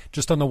today.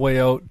 Just on the way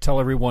out, tell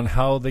everyone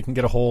how they can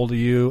get a hold of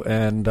you,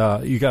 and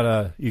you got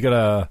a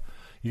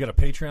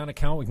Patreon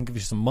account. We can give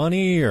you some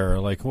money, or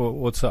like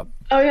what's up?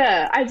 Oh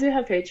yeah, I do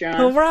have Patreon.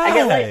 All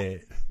right.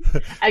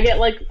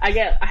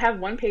 I have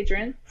one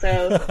patron,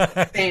 so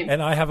same.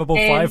 And I have about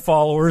 5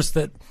 followers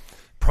that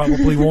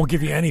probably won't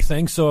give you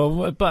anything.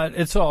 So, but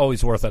it's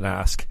always worth an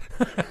ask.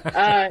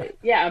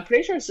 Yeah, I'm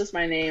pretty sure it's just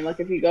my name.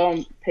 Like if you go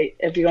on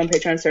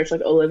Patreon, search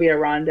like Olivia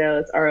Rondeau.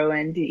 It's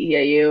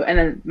Rondeau, and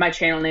then my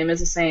channel name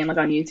is the same, like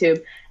on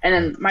YouTube. And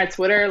then my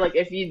Twitter, like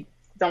if you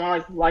don't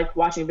want to like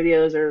watching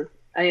videos or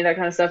any of that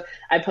kind of stuff,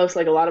 I post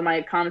like a lot of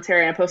my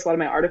commentary, and I post a lot of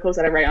my articles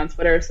that I write on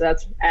Twitter. So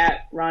that's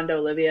at Rondeau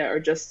Olivia, or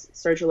just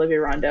search Olivia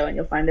Rondeau and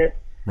you'll find it.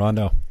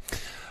 Rondeau.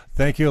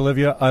 Thank you,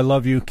 Olivia. I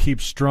love you.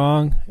 Keep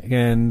strong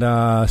and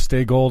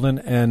stay golden.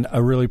 And I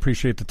really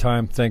appreciate the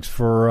time. Thanks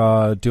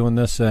for doing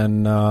this.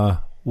 And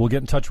we'll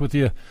get in touch with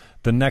you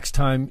the next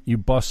time you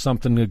bust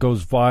something that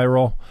goes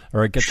viral,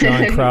 or it gets you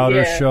on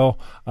Crowder's show.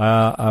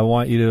 I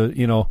want you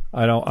to,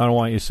 I don't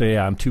want you to say,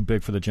 yeah, I'm too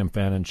big for the Jim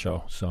Fannin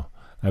show. So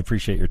I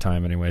appreciate your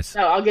time anyways.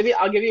 No, I'll give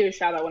you a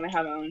shout out when I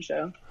have my own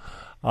show.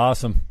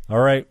 Awesome. All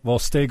right. Well,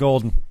 stay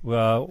golden.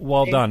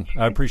 Well done.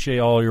 I appreciate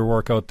all your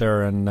work out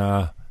there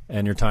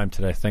and your time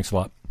today. Thanks a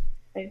lot.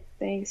 Hey,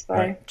 thanks. Bye.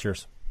 Right,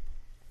 cheers.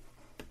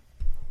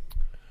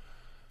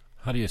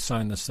 How do you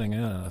sign this thing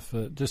in?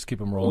 Just keep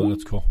them rolling.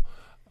 That's cool.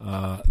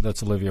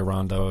 That's Olivia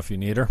Rondeau if you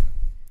need her.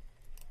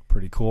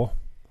 Pretty cool.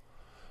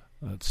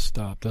 Let's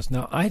stop this.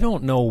 Now, I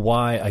don't know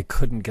why I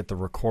couldn't get the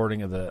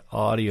recording of the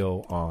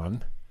audio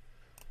on.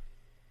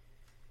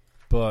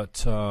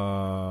 But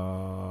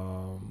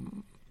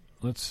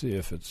let's see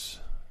if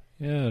it's...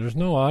 Yeah, there's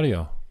no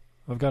audio.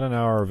 I've got an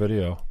hour of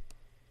video.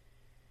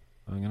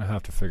 I'm going to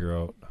have to figure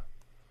out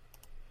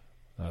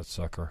That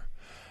sucker.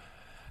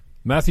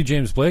 Matthew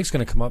James Blake's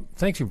going to come up.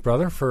 Thank you,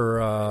 brother,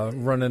 for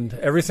running.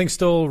 Everything's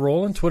still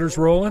rolling. Twitter's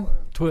rolling.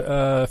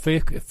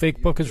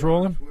 Facebook is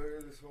rolling.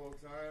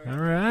 All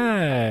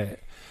right.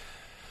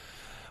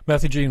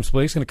 Matthew James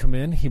Blake's going to come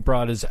in. He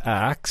brought his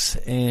axe,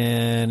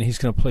 and he's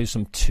going to play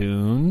some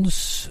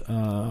tunes.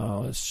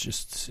 Let's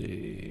just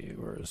see.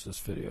 Where is this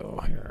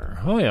video here?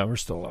 Oh, yeah, we're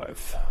still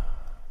live.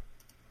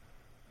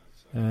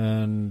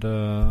 And,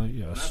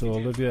 yeah, so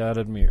Olivia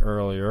added me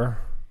earlier.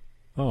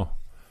 Oh,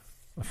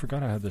 I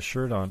forgot I had this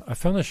shirt on. I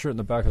found this shirt in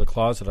the back of the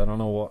closet. I don't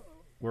know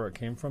where it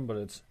came from, but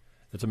it's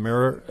a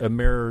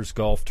Mirrors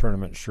Golf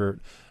Tournament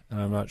shirt,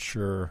 and I'm not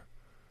sure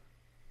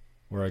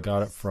where I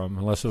got it from,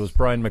 unless it was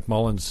Brian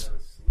McMullen's.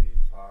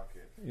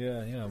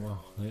 Yeah,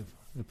 well, they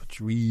put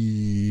your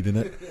weed in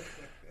it.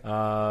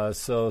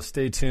 So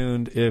stay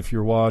tuned if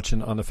you're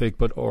watching on the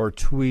Facebook or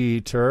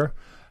Twitter.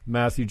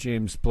 Matthew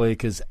James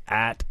Blake is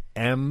at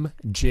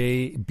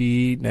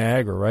MJB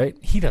Niagara, right?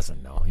 He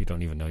doesn't know. You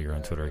don't even know you're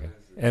on Twitter again.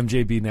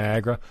 MJB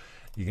Niagara.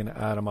 You can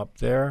add him up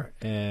there,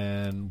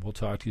 and we'll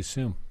talk to you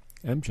soon.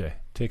 MJ,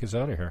 take us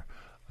out of here.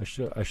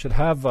 I should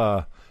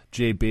have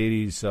Jay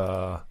Beatty's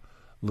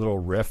little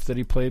riff that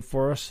he played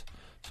for us,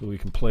 so we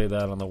can play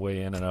that on the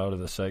way in and out of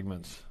the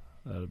segments.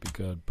 That'd be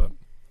good. But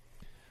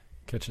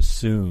catch us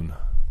soon.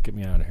 Get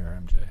me out of here,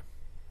 MJ.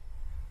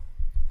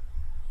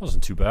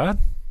 Wasn't too bad.